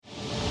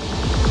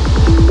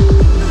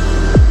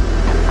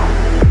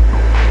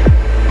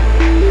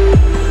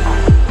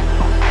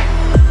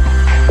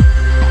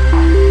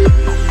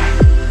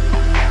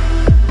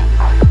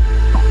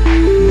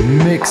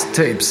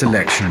Mixtape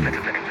Selection.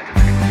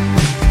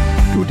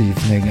 Good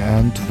evening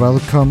and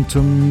welcome to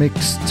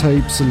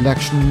Mixtape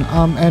Selection.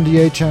 I'm Andy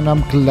H and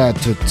I'm glad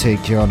to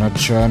take you on a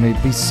journey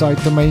beside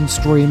the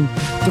mainstream.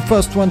 The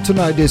first one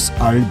tonight is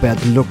Albert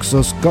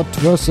Luxus, Gott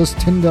vs.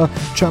 Tinder,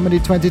 Germany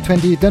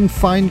 2020, then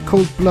Fine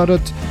Cold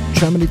Blooded,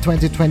 Germany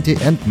 2020,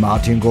 and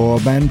Martin Gore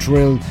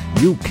Mandrill,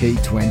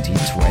 UK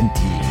 2020.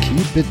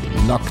 Keep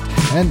it locked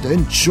and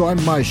enjoy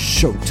my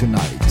show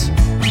tonight.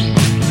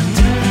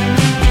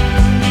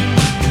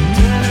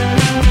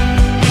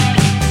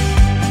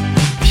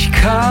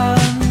 Kann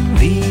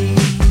widerstehen.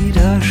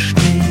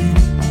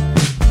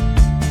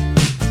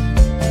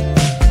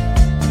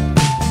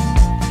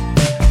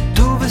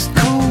 Du bist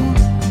cool,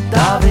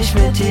 darf ich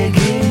mit dir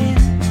gehen?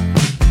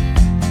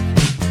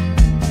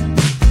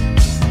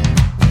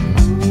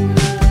 Und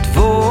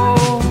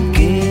wo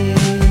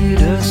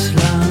geht es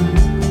lang?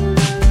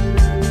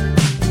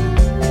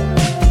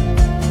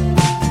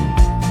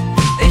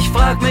 Ich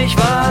frag mich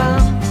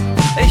wann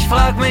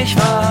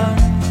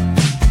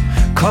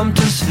kommt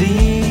es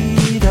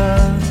wieder?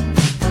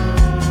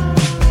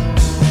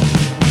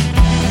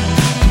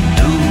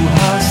 Du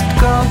hast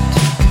Gott,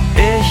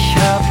 ich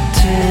hab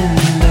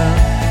Tinder.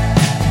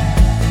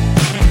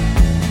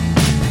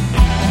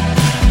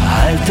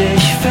 Halt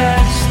dich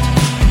fest,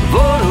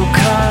 wo du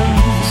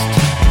kannst.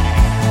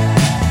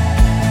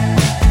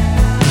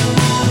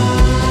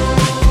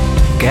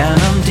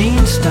 Gern am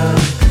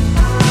Dienstag,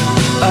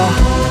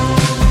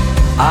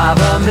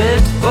 aber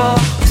Mittwoch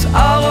ist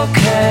auch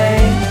okay.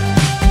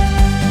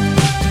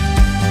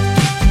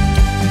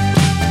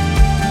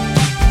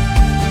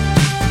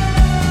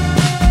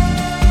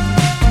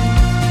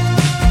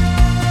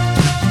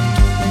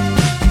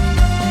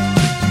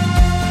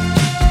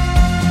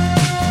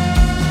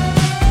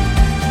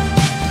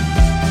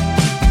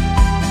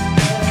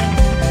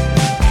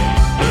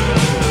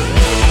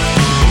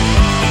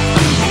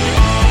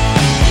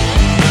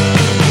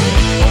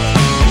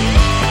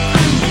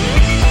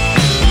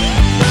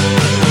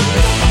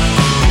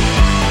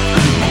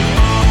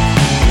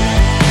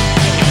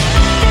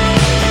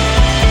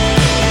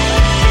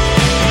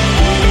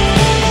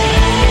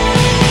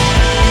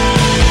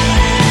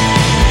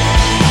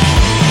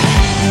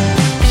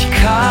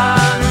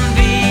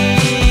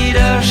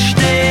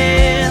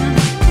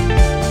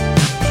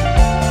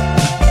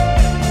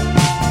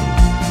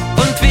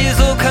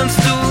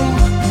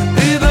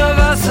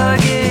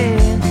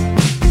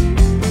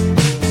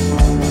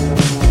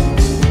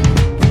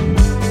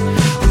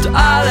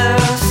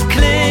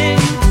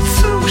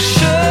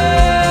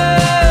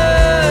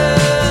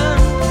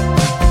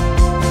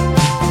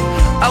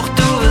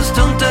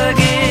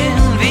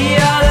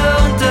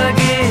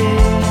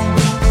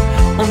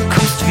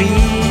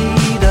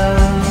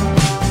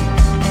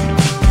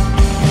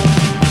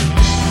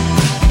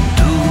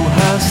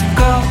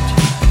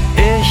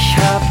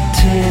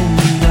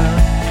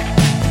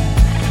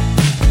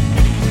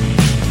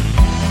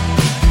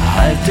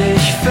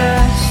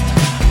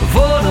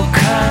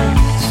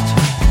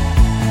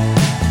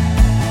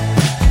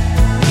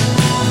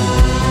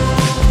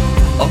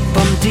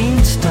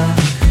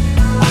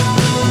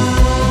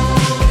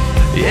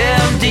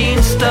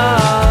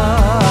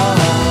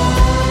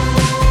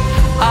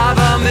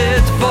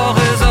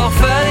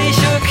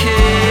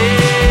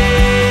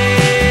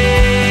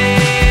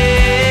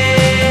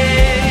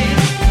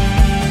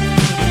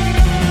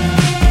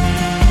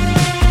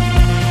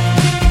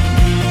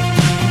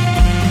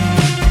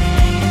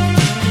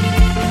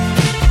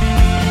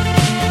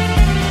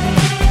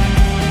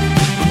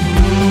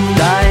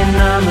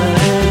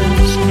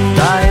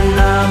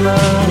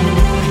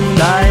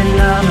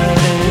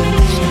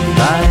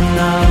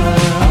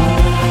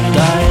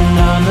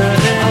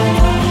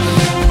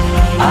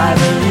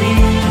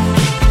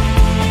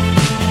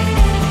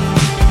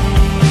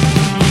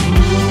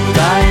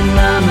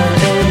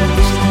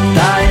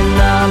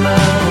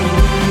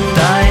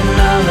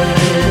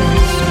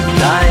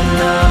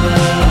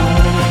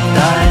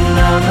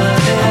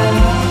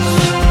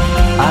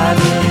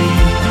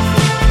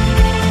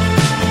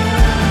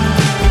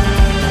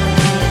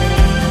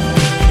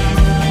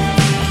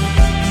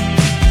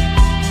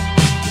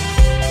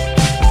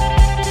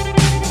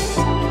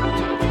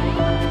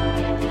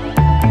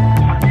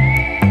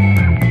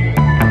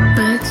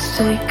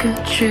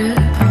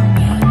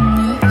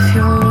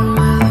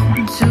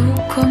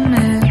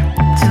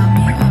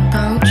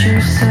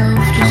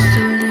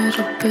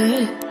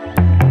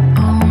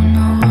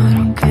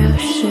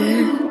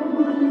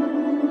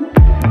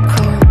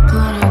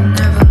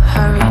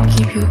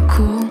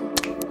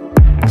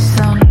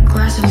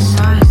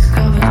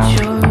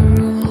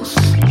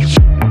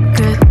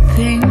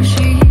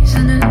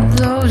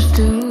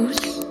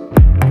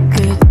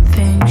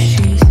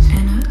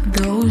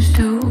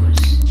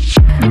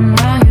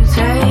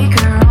 Take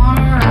her on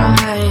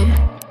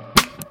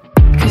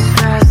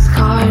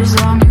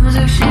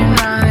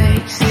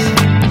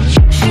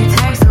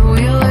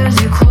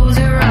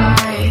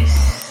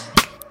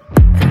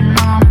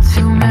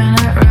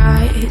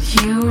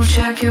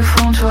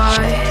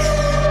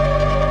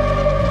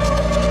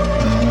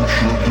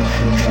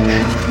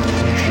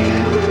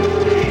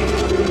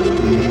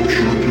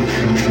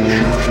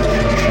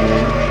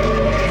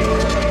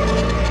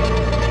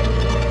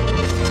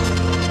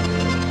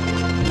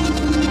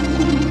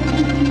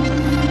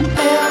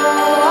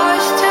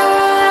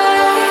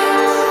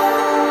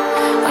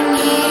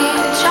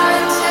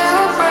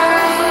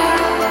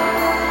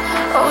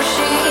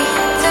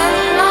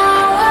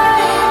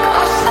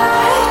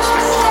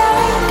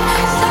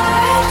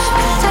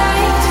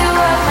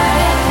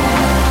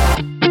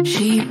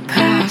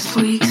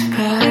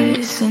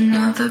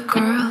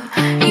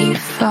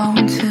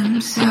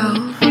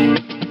himself.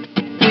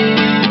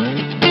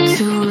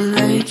 Too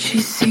late, she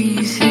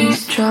sees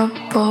he's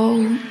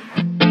troubled.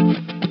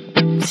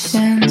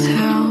 Sends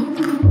help.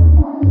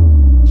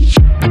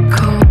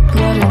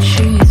 Cold-blooded,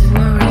 she's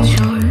worried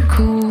you're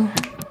cool.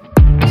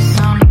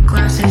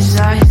 Sunglasses,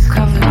 eyes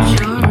covered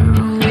your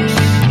rules.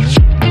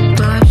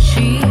 But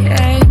she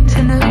ain't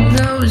into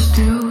those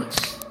dudes.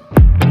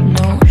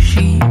 No,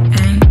 she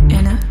ain't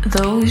into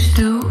those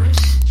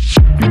dudes.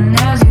 And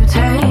as you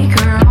take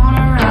her on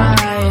a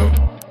ride,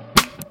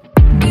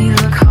 be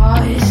the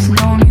cause,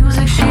 no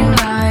music she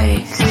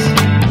likes.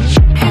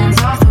 Hands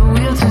off the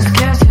wheel, too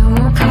scared to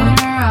open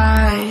her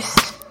eyes.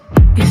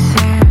 You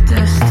say your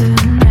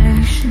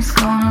destination's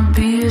gonna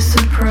be a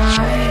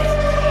surprise.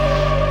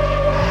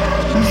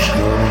 It's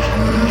gonna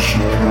be a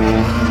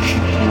surprise.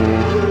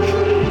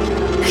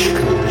 It's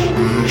gonna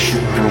be a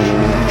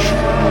surprise.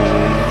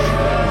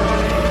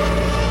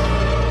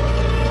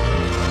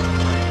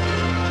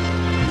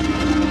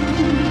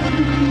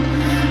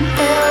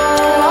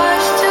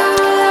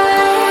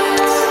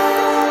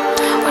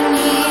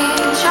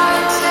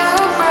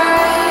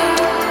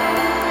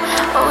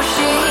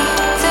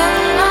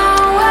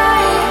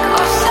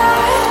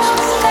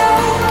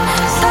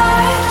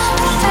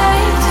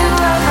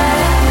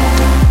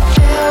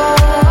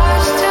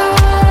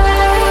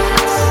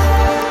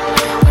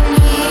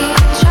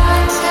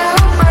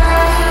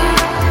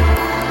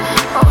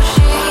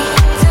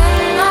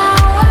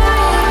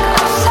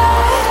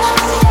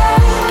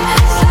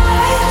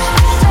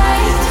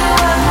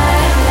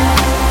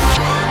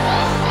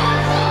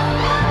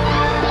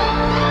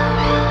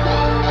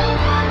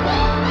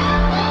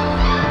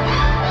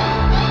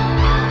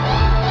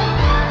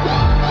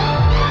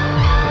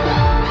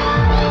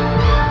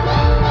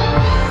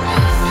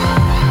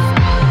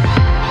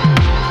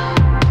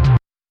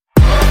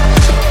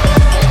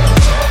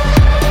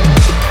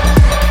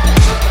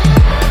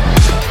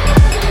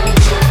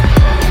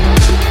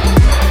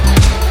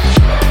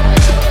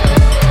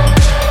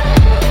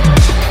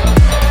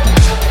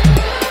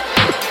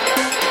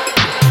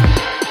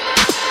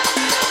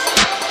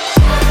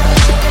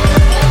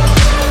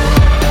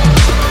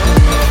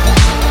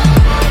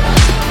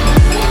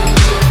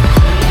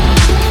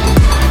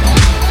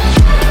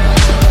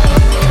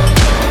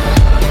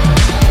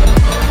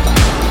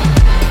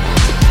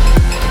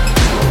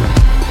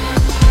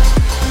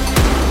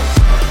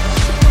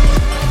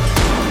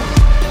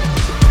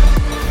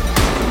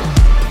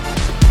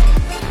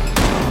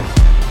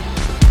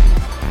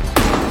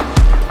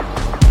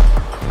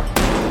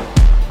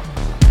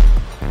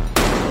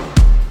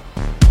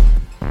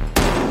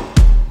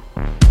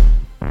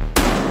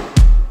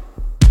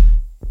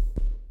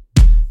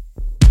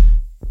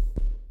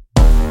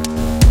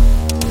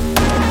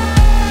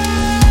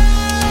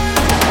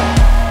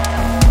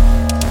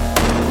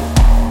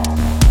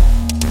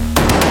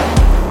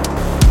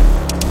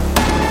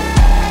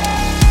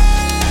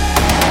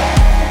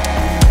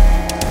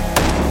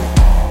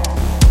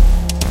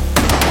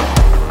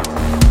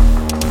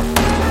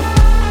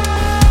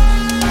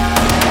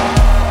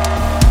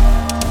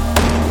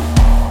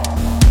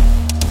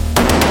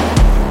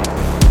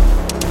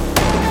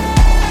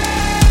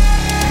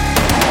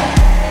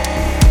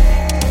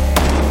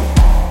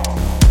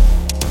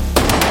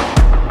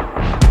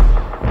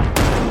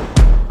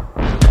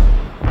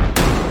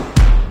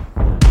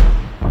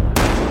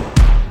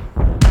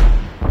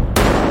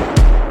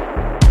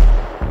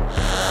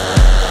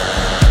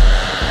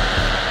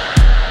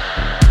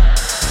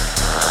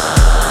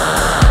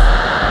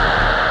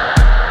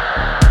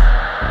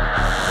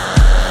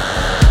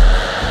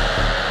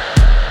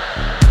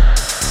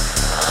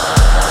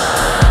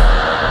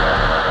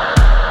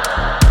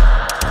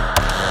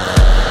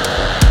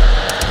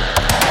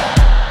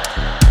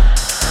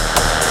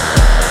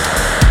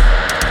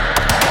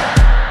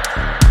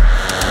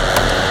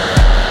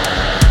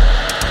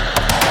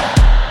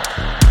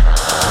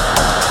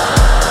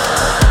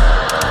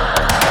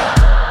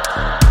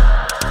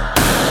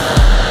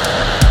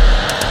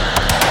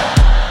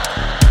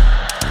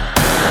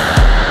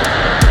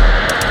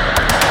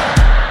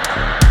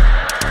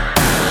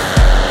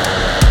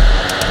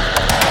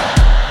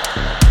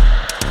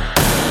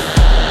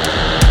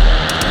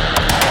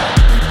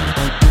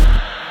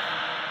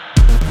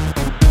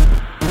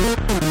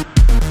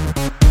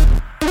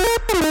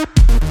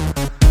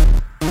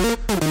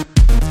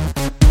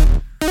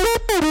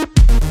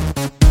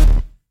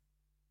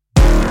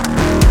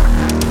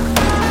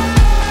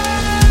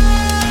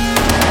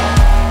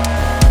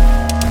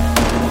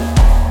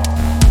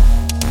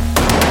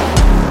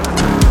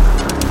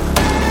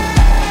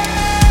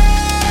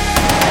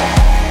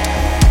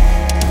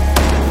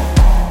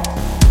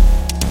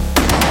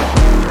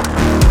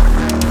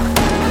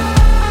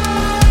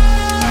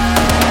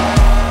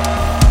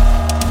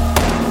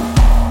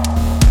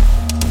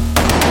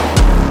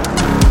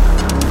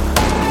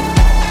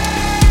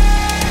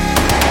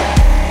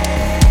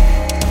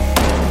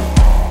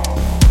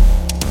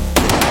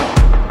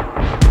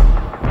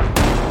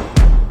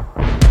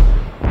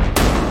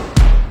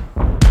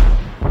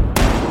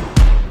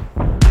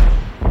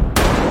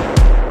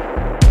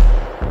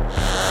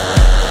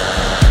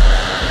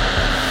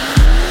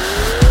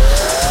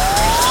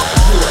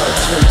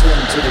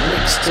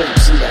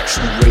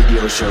 Selection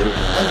radio show,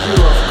 and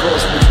you're of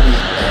course with me,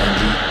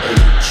 Andy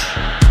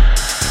H.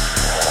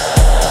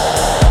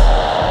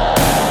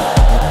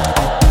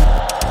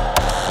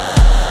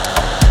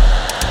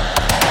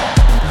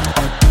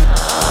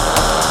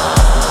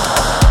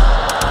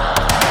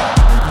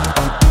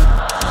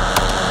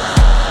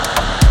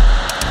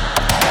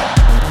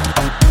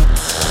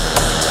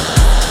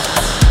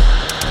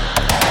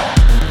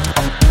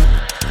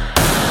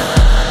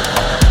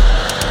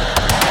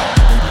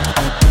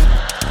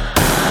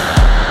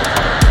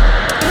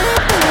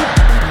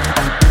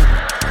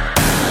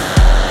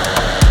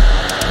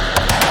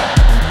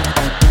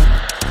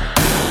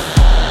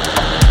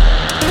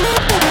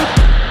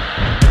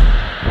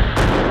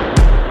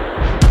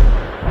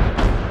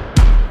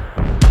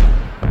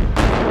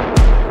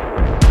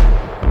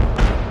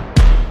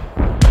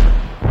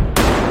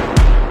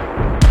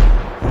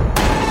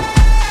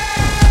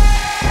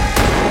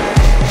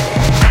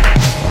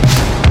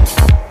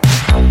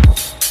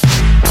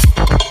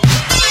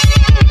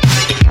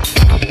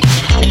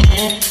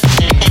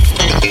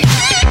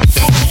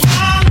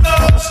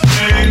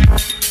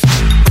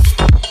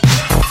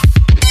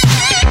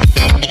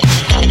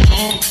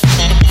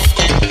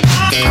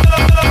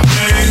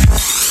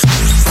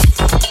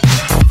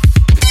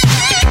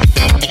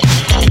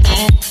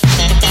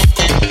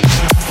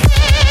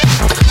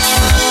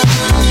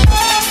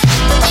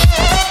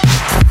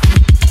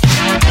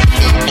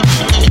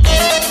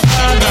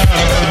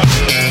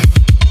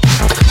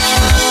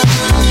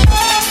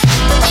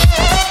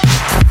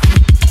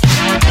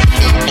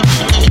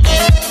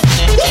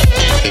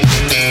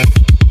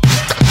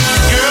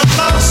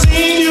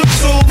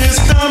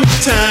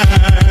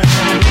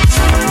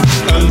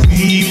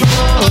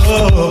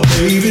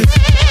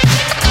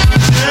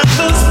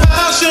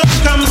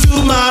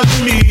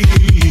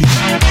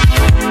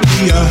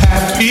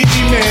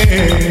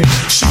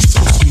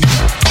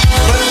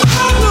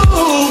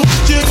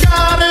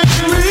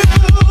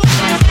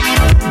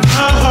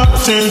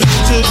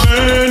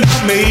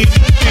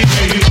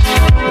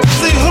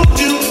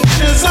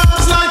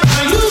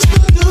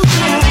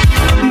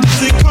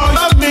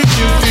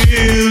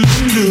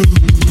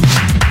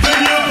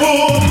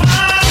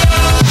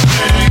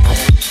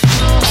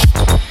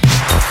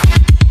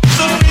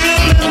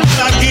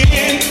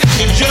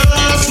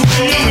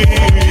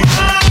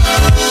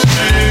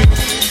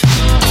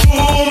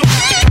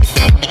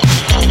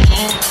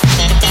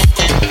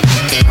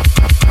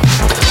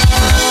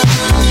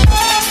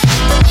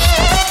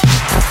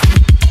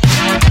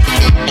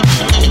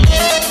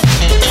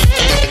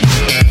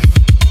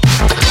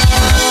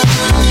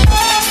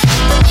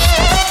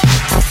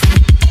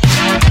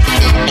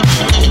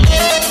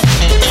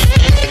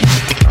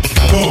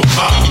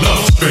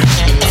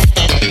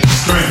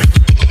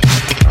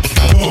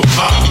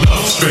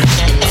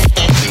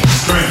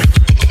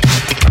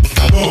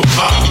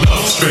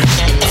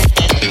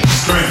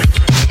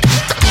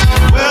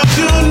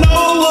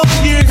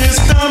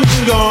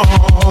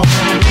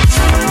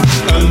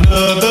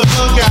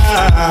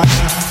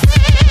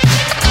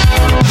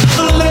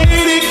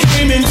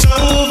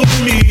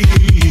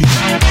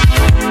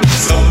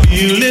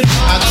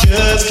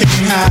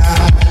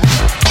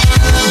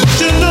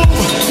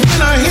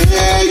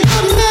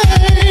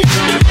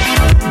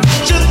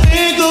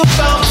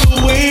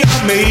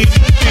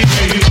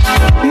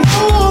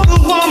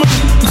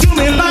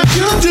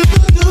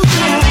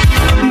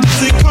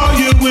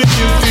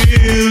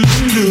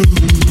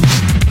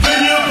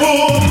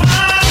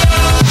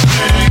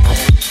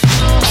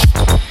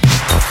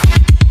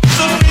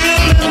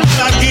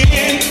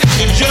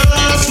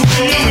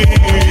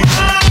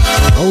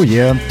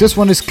 This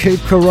one is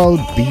Cape Coral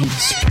Beat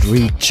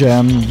Street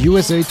Jam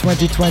USA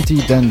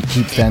 2020, then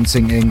Keep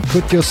Dancing in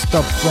Could You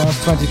Stop France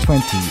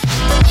 2020.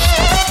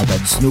 And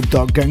then Snoop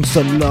Dogg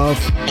Gangsta Love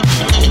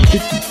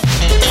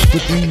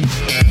between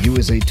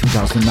USA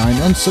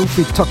 2009 and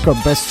Sophie Tucker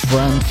Best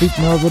Friend feat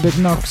Melodic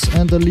Knox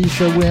and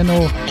Alicia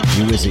Bueno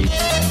USA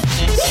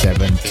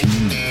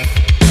 2017.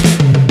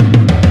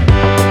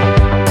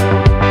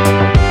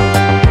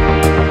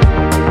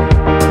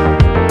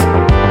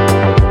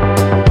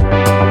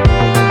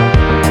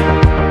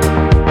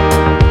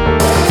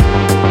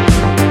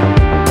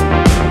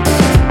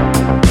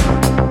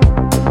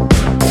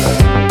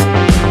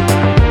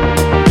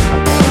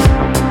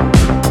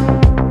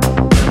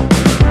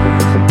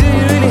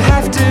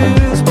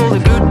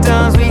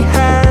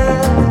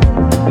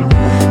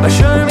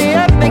 Show me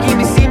up, making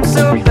me seem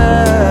so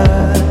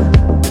bad.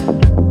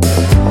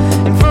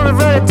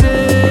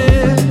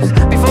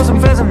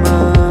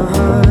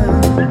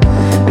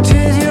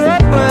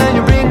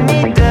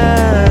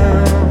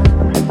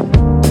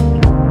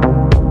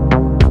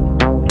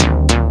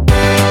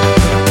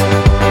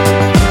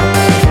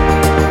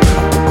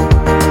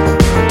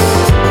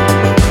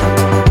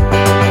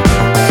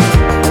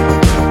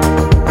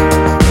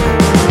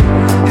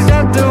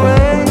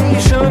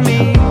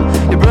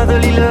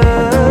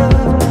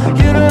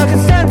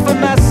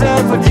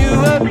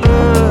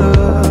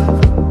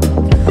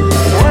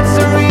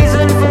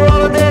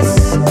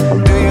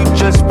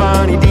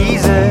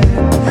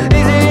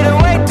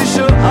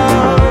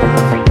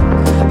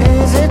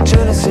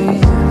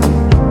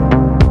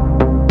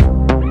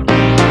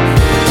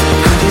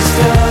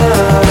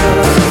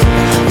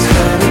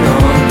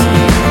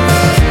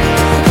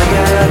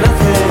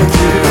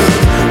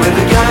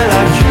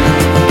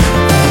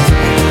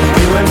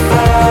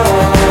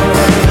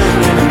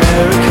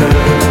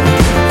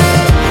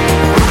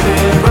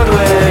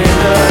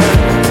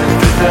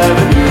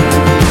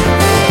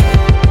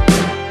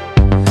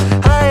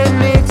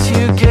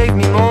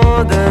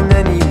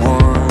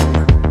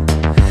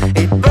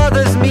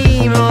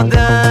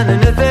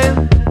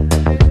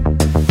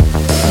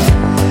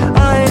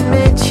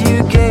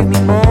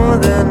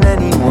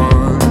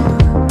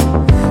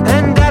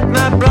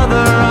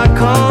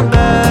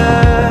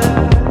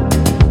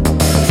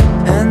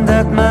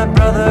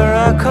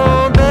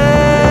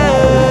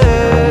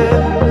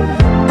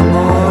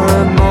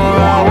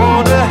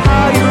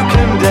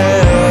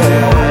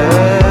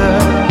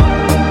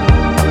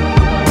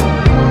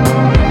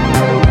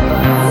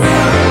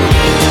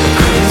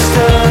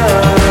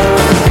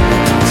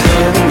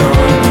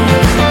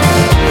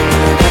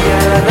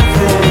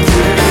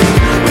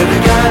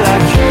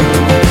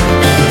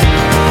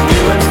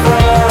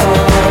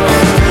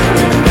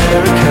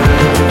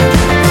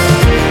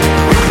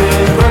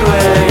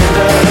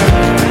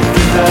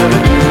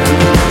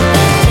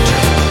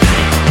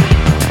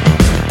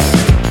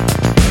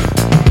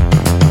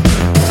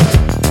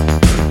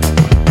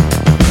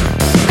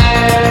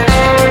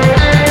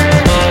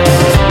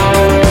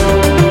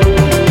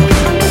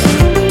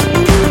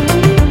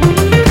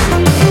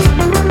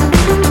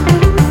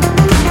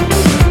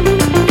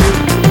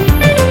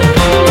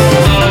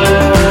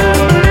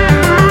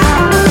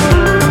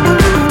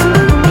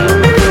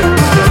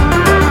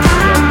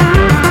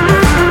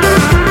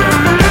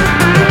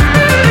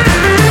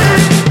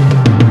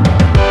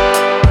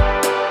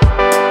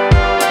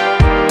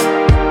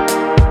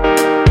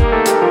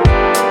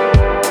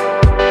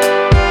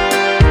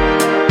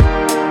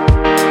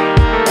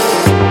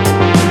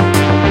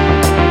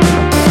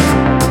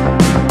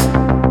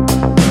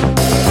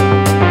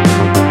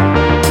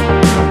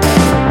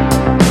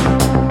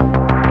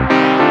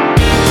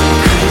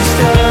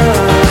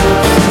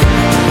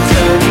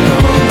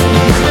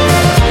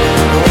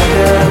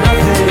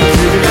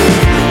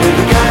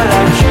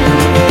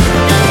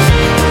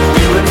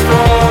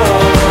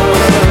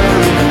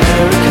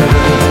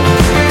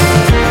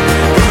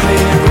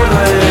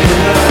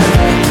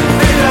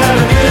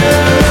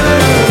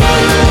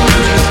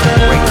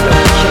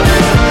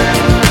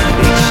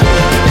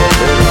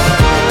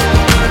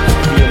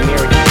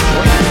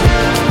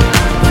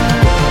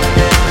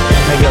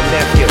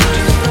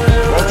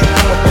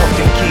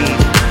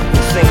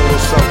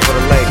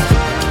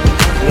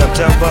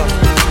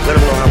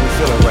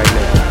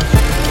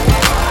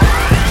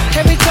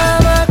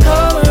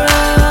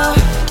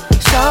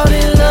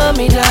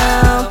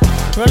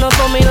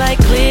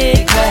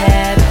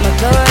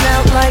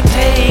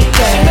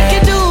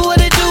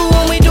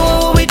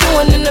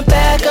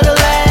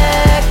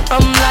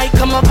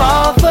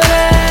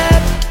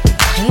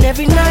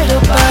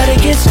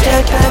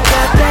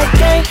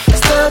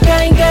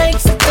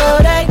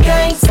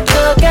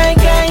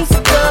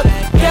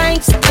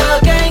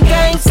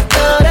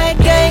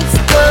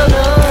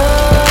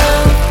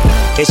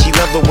 And she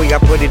love the way I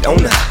put it on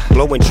her.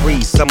 Blowing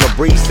trees, summer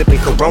breeze, sipping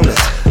Coronas.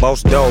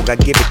 Boss dog, I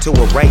give it to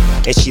her right,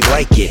 and she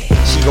like it.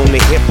 She on the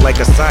hip like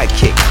a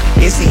sidekick.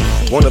 Izzy,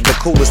 one of the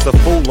coolest, a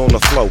fool on the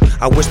flow.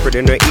 I whispered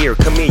in her ear,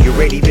 come here, you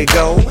ready to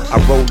go? I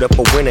rolled up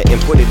a winner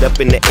and put it up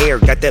in the air.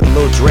 Got that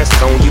little dress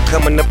on, you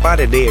coming up out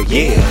of there,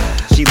 yeah.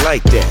 She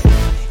like that.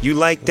 You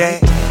like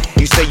that?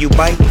 You say you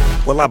bite?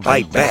 Well, I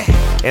bite back,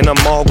 and I'm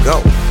all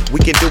go. We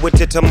can do it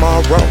till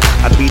tomorrow.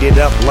 I beat it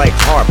up like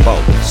Harpo.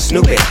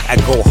 Snoop it, I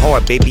go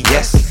hard, baby,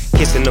 yes.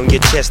 Kissing on your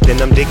chest, then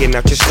I'm digging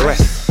out your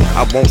stress.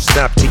 I won't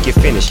stop till you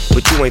finish,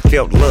 but you ain't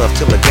felt love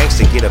till a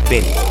gangster get up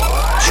in it.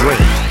 Drink.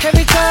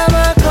 Every time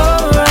I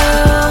come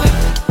around,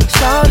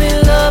 shawty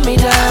love me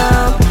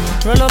down.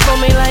 Run up on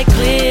me like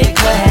click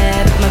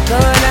clap, my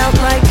gun out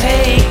like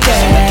take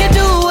that. She make it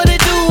do what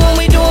it do when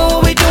we doing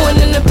what we doing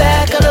in the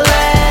back of the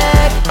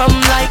lag. I'm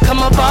like, come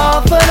up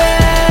off of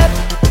that.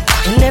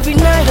 And every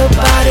night her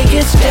body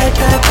gets jacked.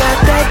 I got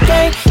that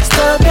gang,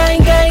 still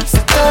gang, gang,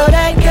 still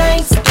that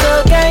gang,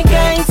 still gang,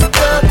 gang,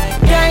 still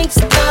gang,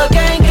 still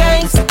gang,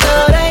 gang,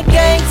 still that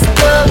gang,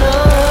 still.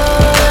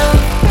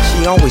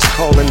 She always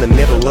call in the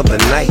middle of the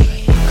night,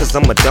 cause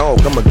I'm a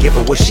dog, I'ma give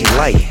her what she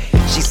like.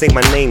 She say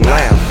my name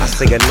loud, I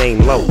say her name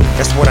low.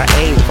 That's what I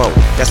aim for,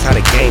 that's how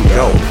the game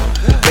go.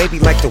 Baby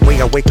like the way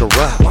I wake her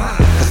up,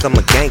 cause I'm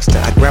a gangster,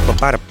 I grab her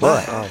by the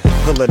butt,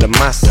 pull her to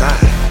my side,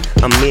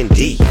 I'm in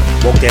deep.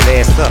 Woke that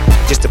ass up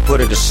just to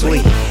put her to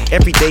sleep.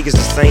 Every day is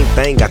the same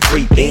thing, I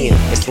creep in.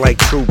 It's like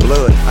true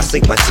blood, I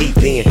sink my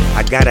teeth in.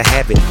 I gotta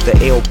have it, the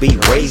LB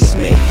raised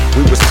me.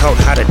 We was taught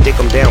how to dick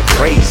them down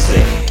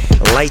crazy.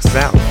 Lights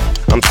out,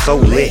 I'm so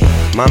lit.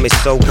 Mom is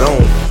so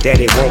gone,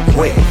 daddy won't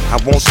quit. I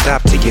won't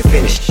stop till you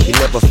finish. You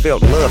never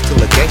felt love till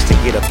a gangster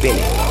get up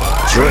in it.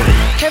 Drink.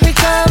 Every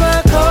time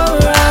I come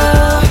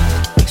around,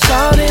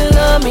 shawty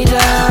love me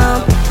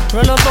down.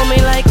 Run up on me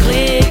like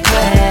click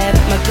clap,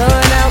 my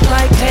gun out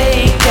like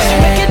take that. She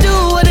make it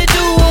do what it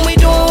do when we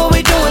doing what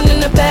we doing in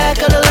the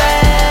back of the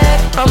lag.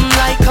 I'm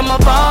like, come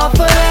up off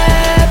of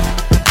that.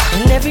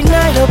 And every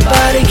night her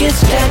body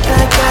gets jacked.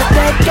 I got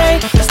that gang,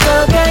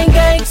 still gang,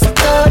 gang,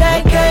 still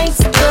that gang,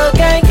 still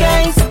gang,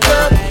 gang,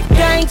 still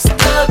gang,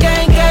 still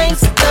gang, gang,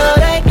 still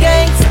that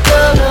gang,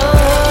 still.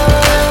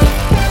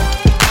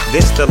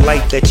 This the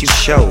light that you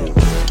show,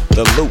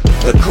 the loop,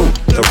 the coupe,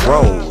 the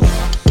roll.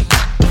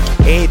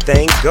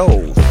 Everything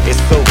goes, it's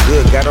so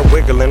good, got her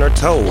wiggle in her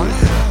toes.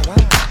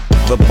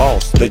 The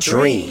boss, the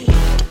dream,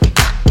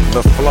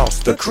 the floss,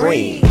 the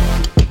cream,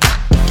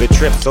 the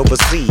trips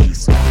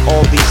overseas.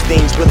 All these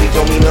things really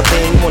don't mean a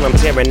thing when I'm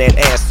tearing that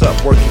ass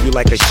up, working you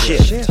like a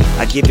shift.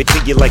 I give it to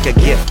you like a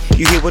gift.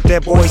 You hear what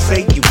that boy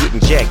say? You getting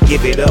jacked,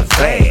 give it up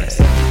fast.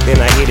 Then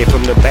I hit it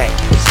from the back.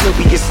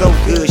 Snoopy is so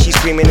good, she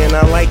screaming and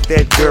I like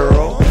that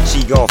girl.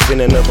 She off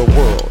in another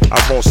world, I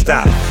won't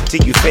stop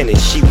till you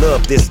finish. She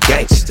love this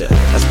gangster,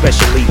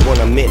 especially when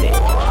I'm in it.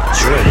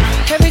 Drink.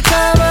 Every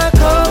time I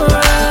come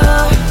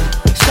around,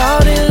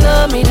 shawty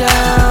love me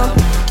down.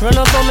 Run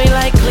up on me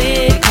like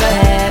click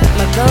clap,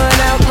 my gun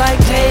out like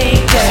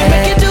take that. She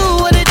make it do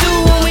what it do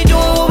when we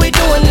doing what we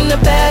doing in the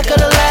back of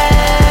the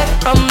lag.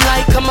 I'm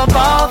like, come up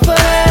off of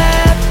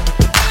that.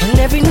 And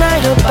every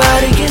night her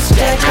body gets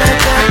jacked. I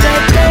got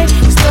that gang,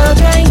 still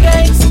gang,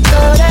 gang,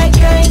 still that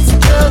gang,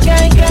 still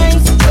gang, gang,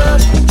 still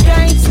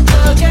gang,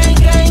 still gang,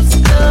 gang,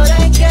 still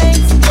that gang,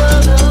 still.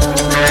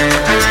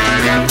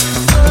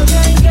 Still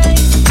gang, gang,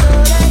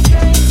 still that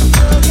gang,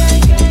 still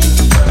gang, gang,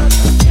 still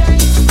gang,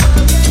 still gang,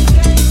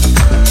 gang,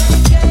 still that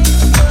gang.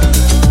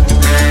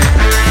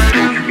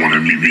 Yo, you wanna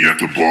meet me at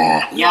the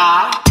bar?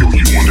 Yeah. Yo,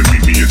 you wanna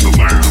meet me at the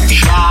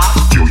lounge? Yeah.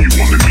 Yo, you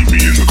wanna meet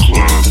me in the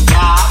club?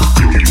 Yeah.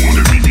 Yo, you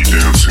wanna meet me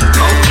downtown?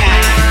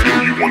 Okay. Yo,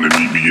 you wanna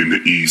meet me in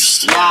the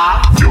east?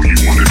 Yeah. Yo, you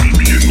wanna meet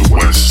me in the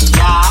west?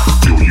 Yeah.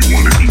 Yo, you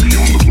wanna meet me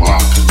on the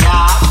block?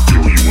 Yeah. Yo,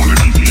 you wanna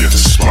meet me at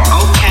the spot?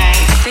 Okay.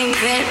 Think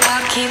that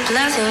I'll keep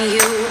loving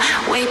you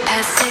way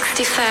past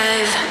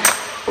 65.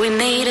 We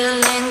made a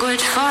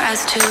language for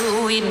us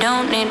two, we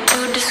don't need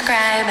to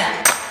describe.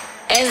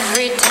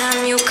 Every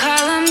time you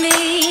call on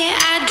me,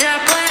 I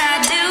drop what I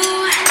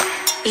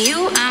do.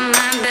 You are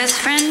my best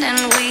friend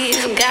and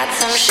we've got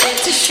some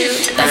shit to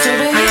shoot. That's the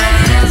way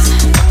it is,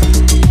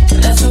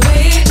 that's the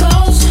way it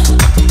goes.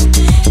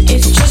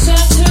 It's just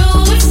us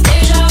two, it's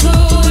deja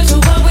vu to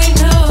what we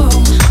know.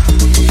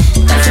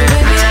 That's the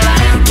way we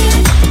like it,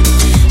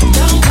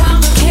 don't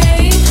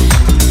complicate.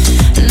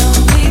 No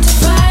need to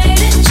fight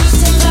it,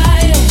 just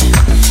invite it.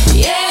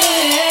 Yeah.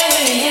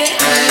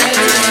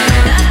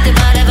 Nothing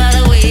but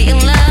the way you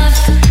love.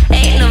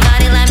 Ain't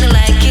nobody like me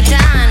like you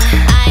done.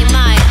 I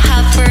might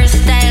have first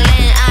style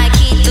and I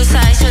keep to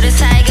side, so the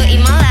side go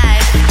in my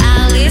life.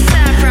 I'll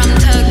listen from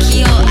toe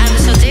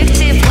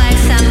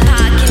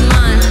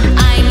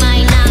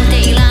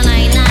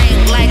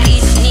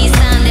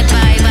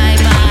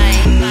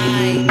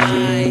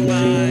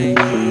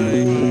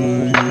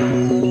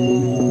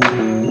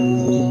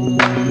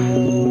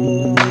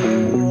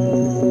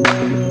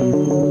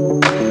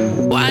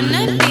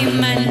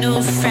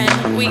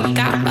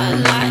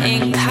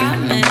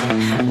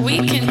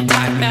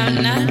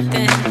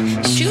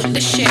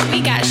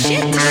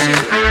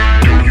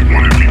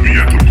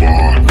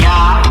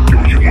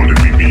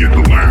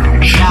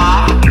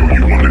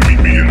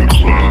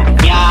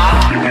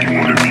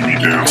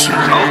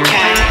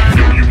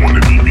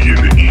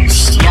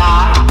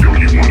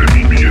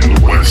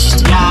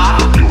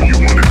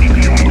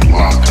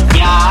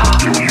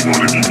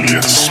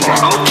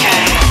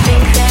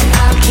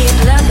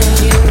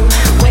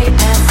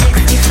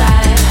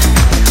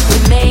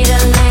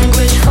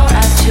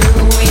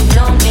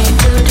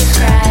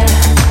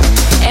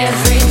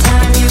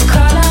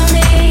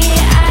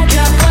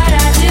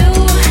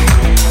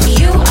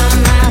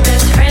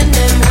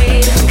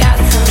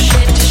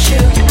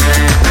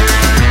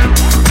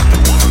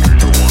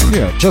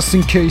Just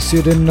in case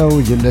you didn't know,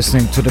 you're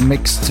listening to the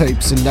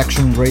Mixtape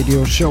Selection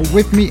Radio Show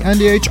with me,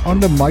 Andy H, on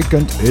the mic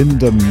and in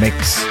the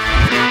mix.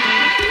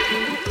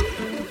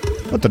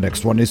 But the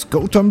next one is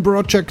Gotham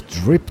Project,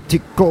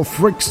 Triptycho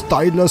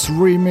Freakstylers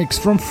remix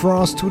from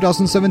France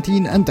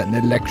 2017 and then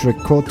Electric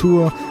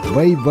Couture,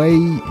 Way Way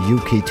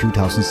UK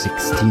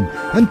 2016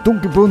 and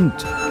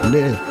Dunkelbunt,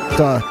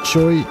 Leta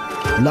Joy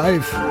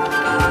Live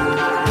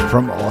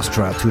from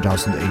Austria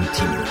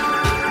 2018.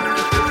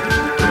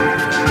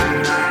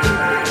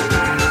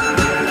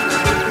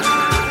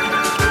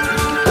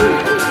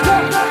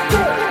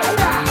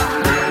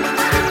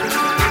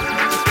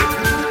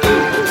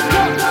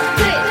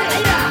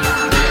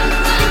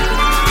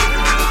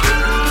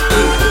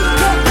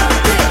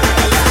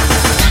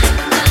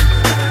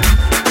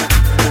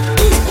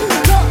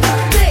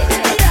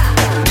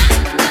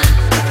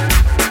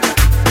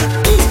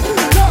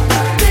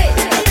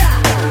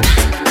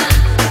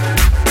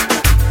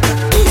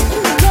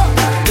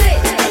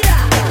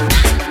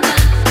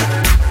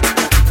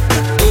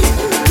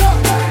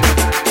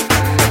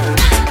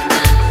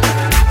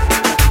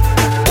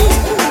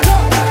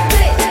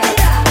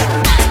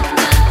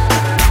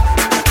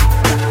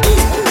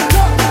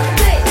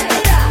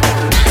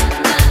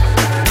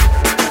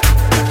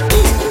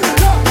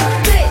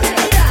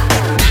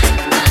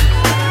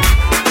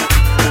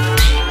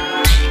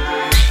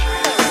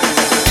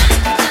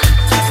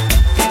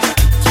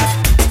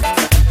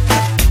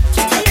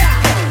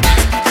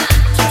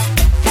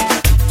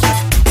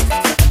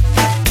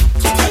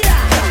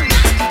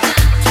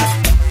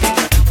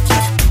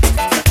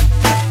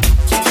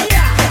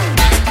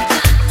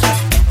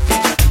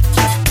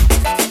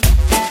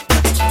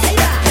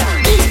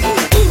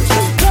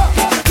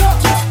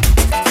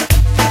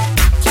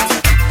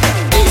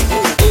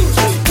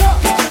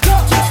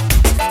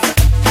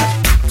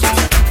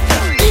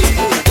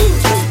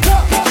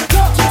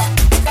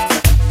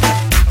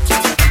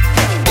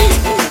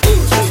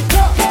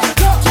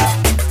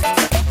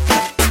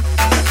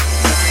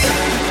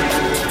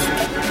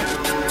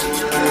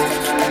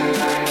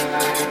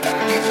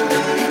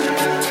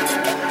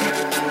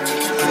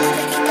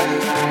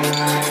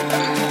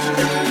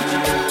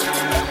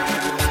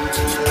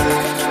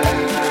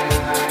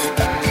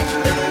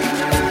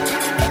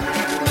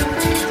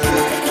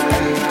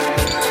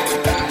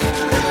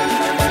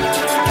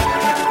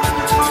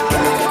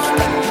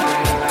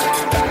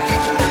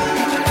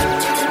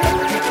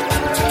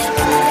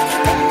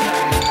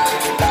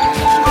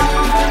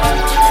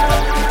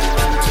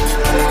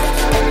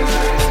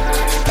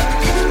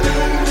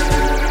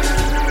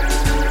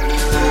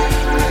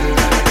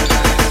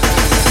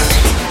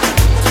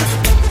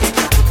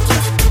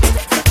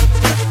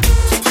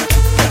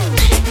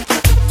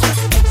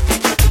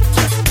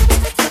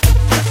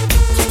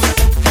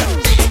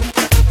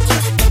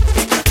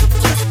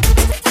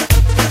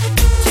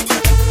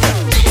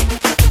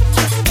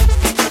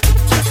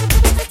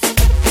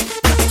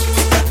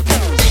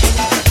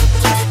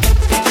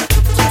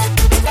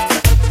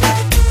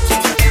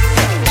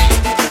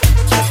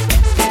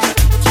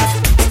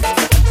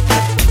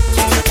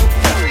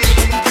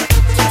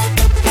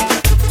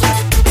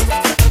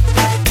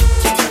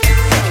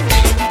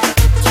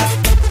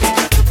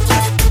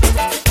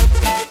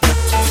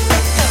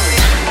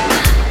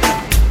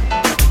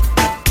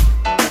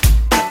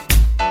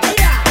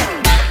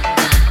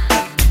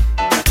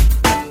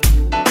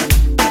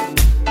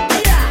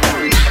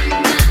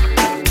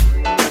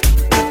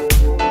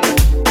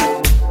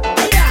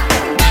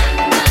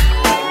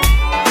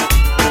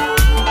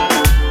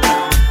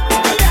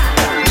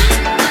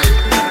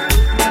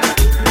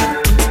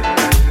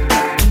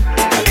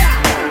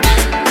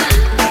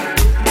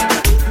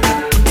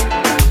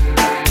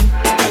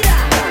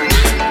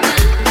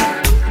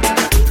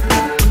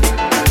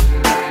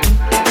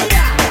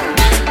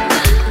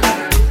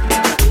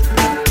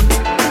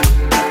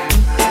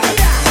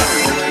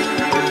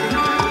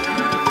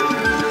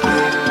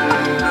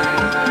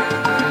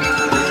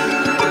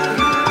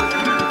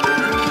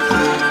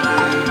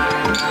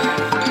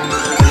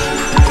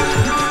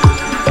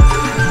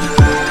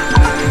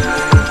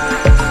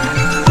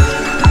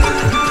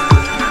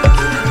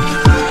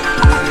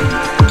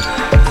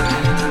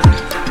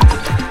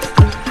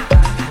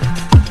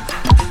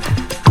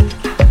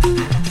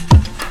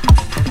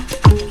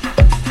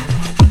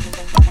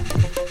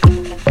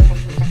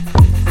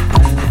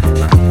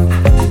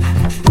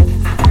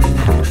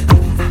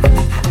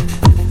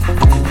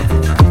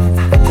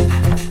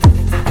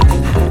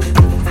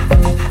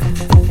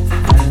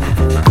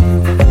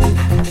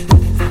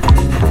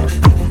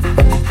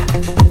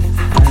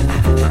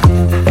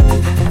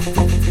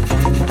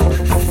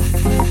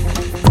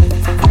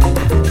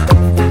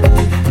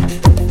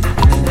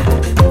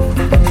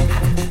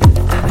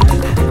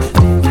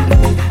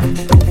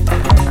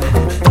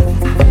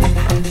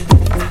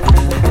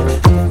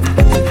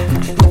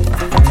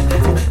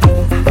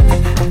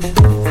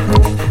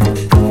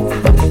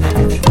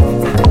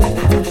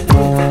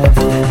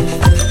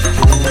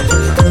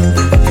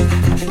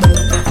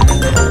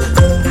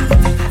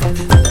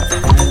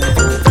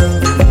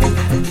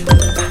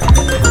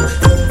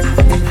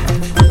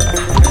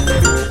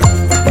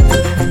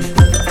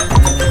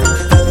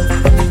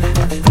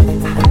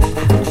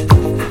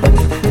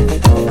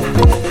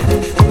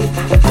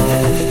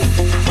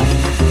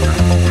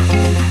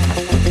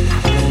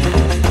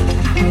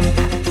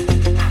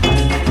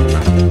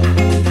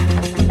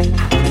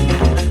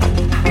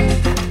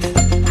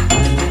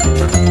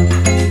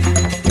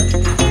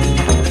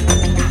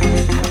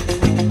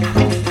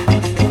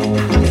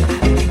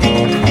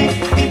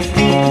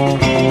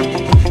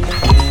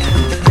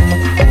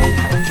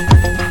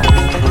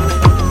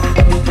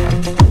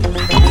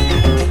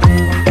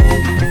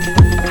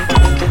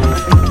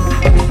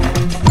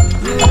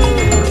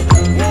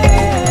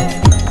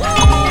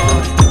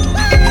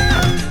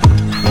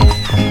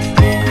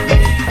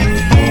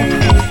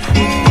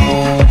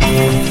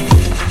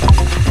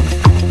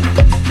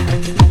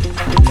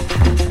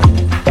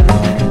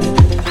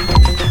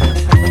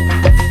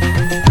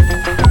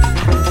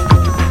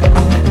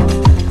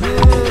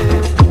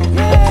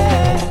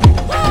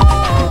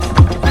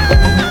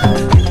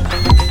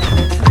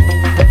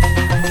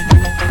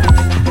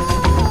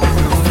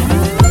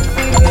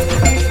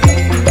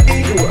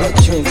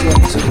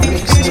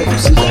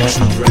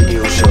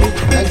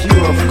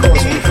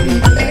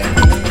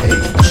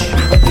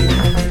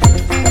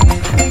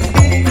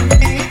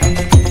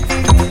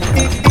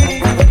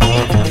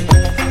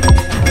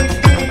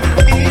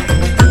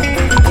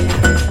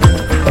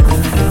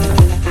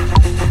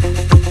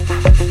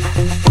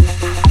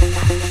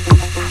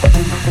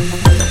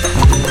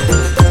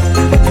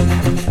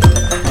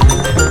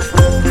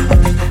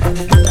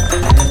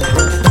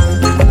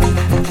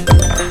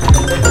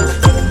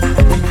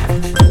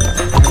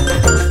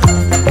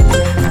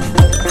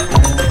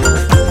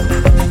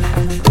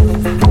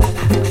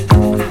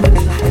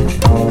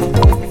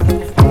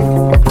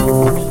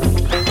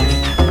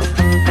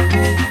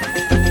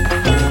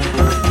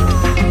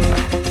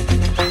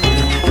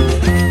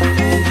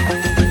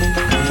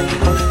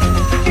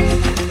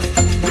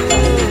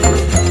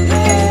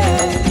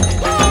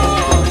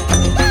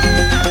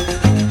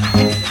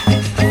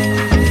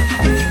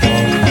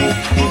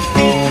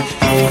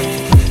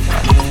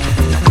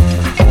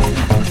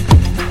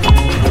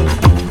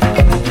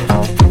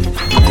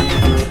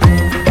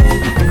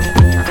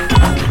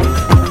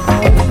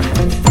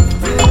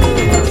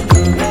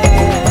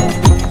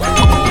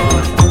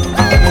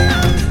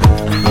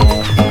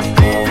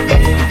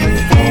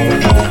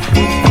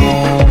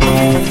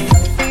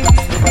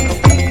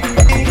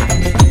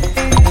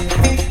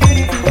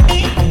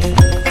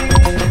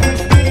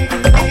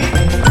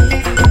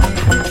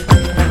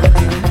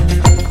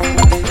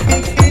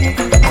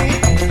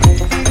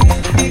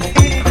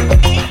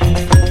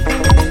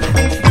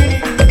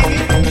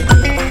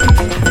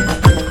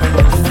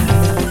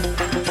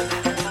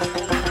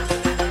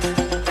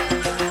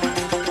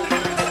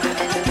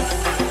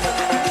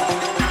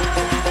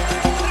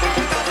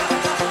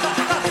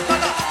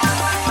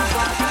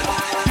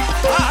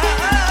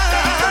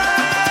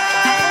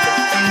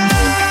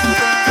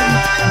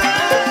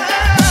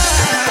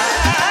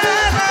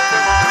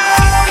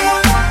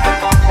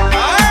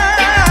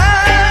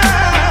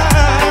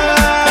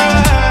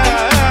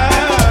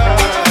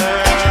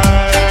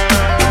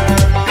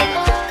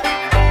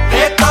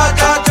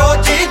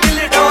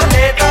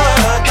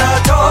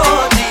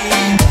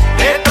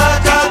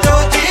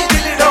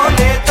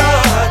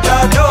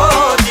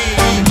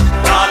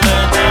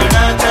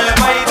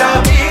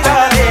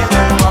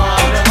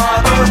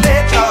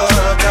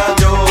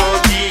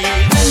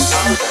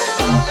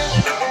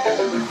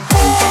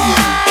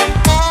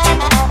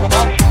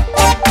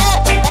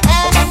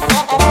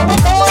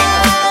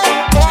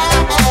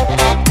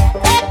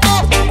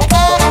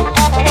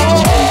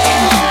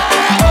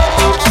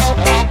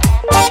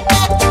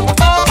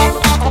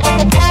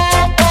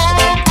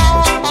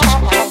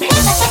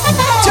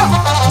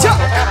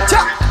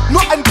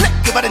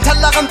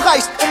 daran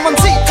dreist. Und man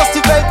sieht, dass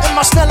die Welt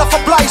immer schneller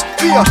verbleicht.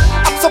 Wir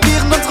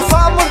absorbieren unsere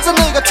Farben und sind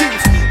negativ,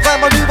 weil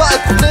man überall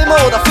Probleme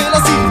oder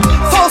Fehler sieht.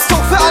 Faust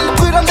hoch für alle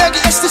Brüder der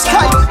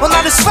Gerechtigkeit und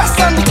alle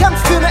Schwestern, die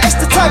kämpfen für eine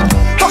echte Zeit.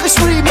 Doch ich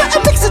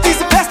mixe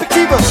diese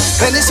Perspektive,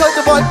 wenn ich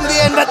heute Wolken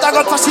wie ein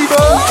Wettergott verschiebe.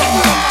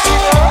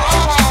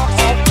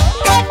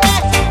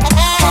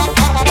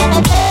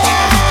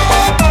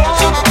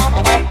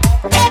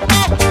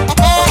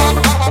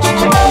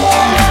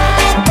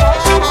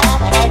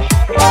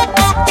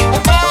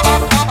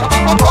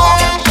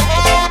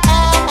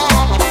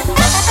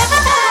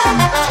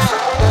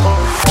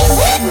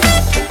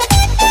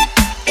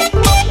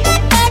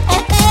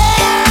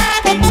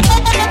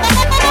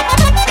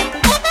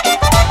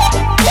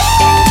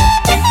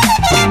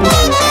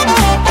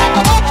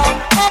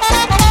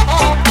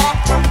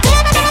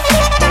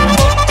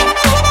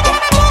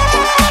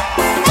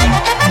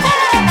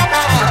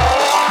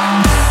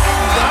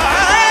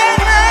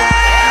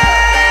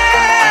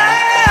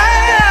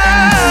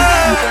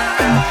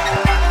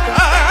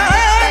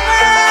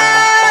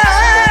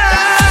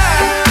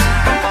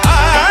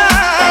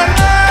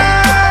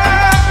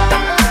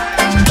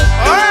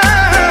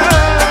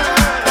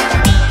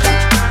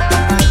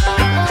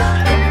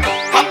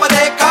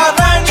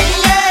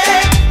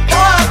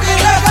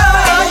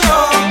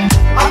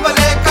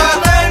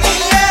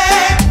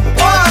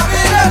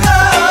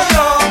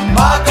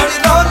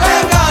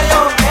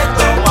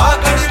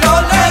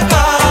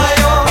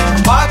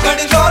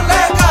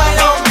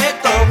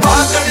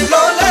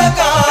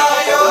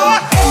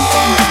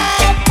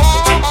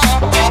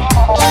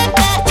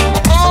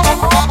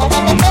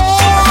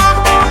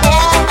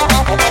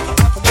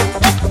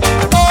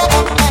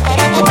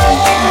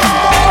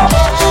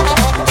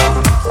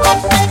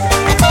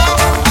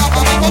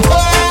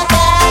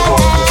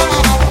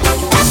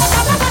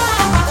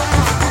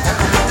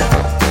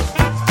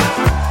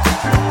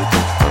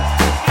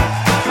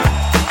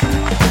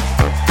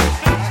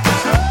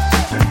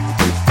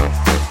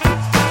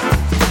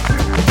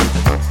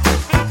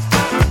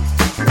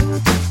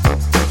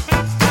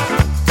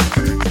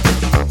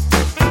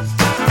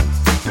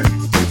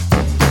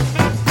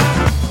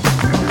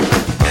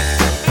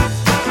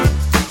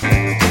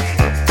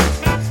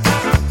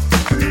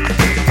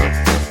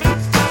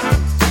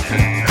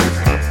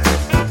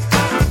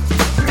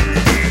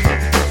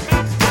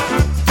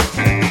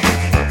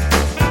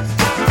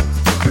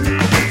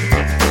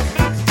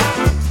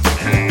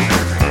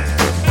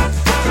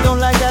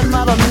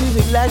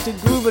 To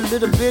groove a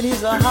little bit,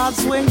 he's a hard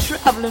swing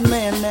traveling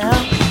man now.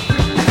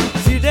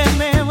 See that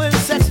man with a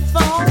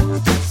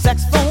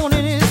saxophone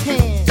in his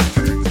hand.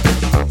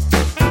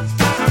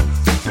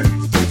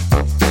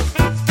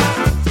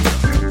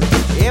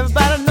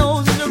 Everybody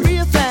knows he's a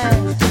real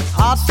thing,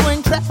 hard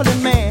swing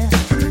traveling man.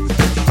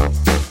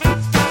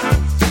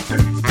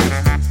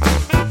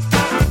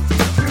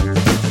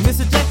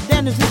 Mr. Jack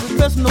Daniels is his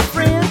personal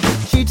friend,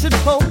 cheats at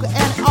poker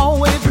and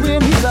always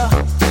win. He's a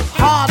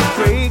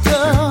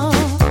heartbreaker.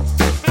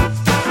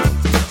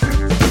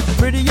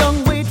 Pretty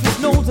young waitress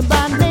knows him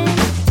by name,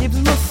 gives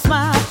him a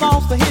smile,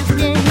 falls for his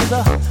game. He's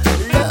a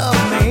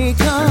love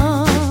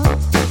maker.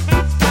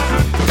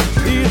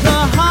 He's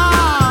a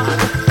hard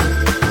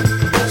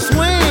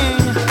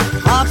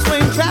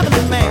swing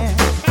traveling man.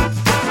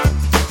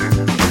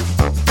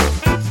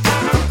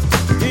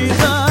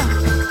 He's a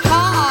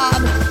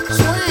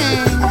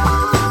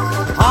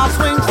hard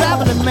swing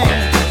traveling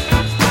man.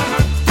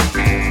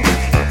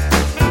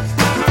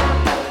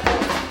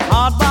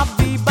 Hard bop,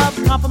 bebop,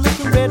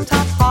 complimentary red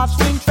top, hard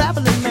swing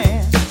traveling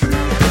man.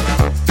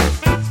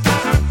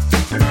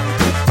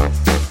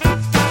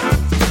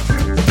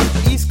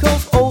 East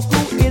Coast, old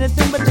school,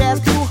 anything but jazz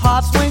cool,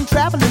 hard swing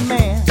traveling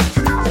man.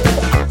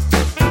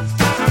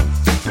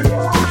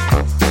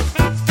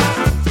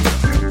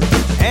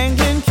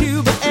 England,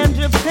 Cuba, and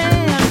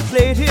Japan,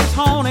 played his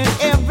horn in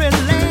every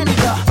land.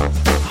 He's a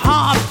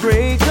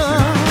heartbreaker.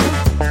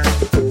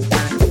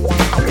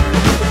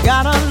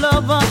 Got a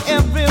lover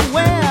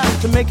everywhere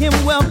to make him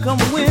welcome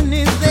when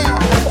he's there.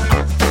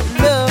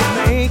 Love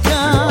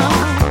maker.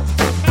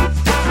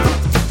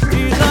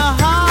 He's a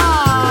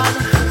hard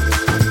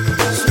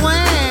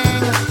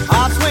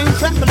swing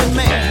traveling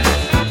man.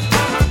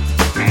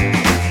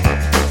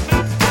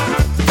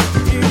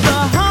 He's a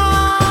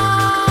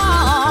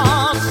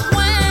hard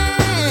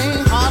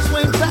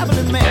swing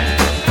traveling man.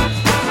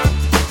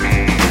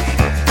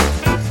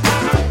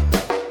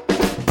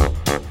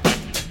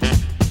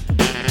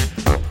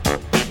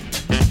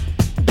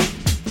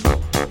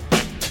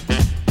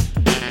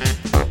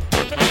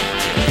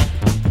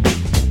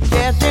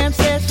 Jazz jam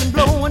session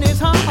blowing his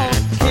horn,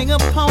 king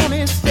upon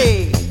his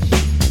stage.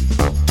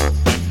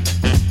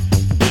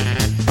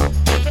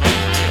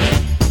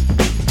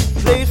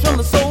 Plays from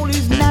the soul,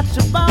 he's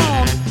natural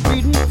born,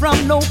 reading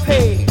from no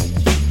page.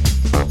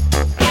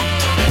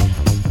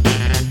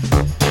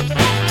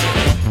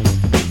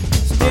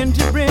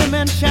 Stingy brim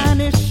and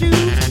shiny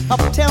shoes,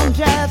 uptown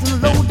jazz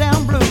and low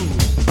down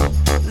blues.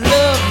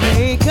 Love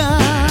maker.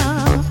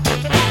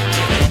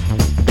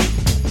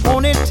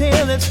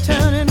 Ponytail that's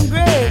turning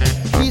gray,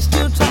 he's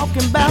still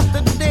talking about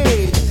the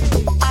day.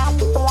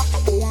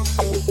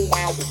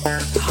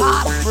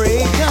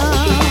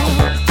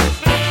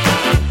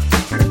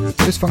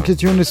 funky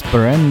tune is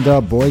Brenda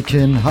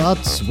Boykin,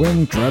 Hard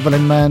Swing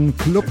Traveling Man,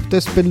 Club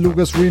des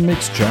Belugas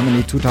Remix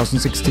Germany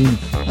 2016,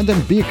 and then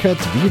Beercat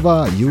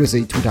Viva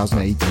USA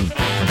 2018,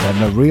 and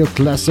then a real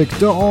classic,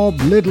 The Orb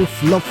Little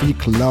Fluffy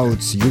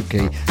Clouds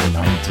UK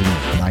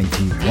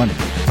 1991.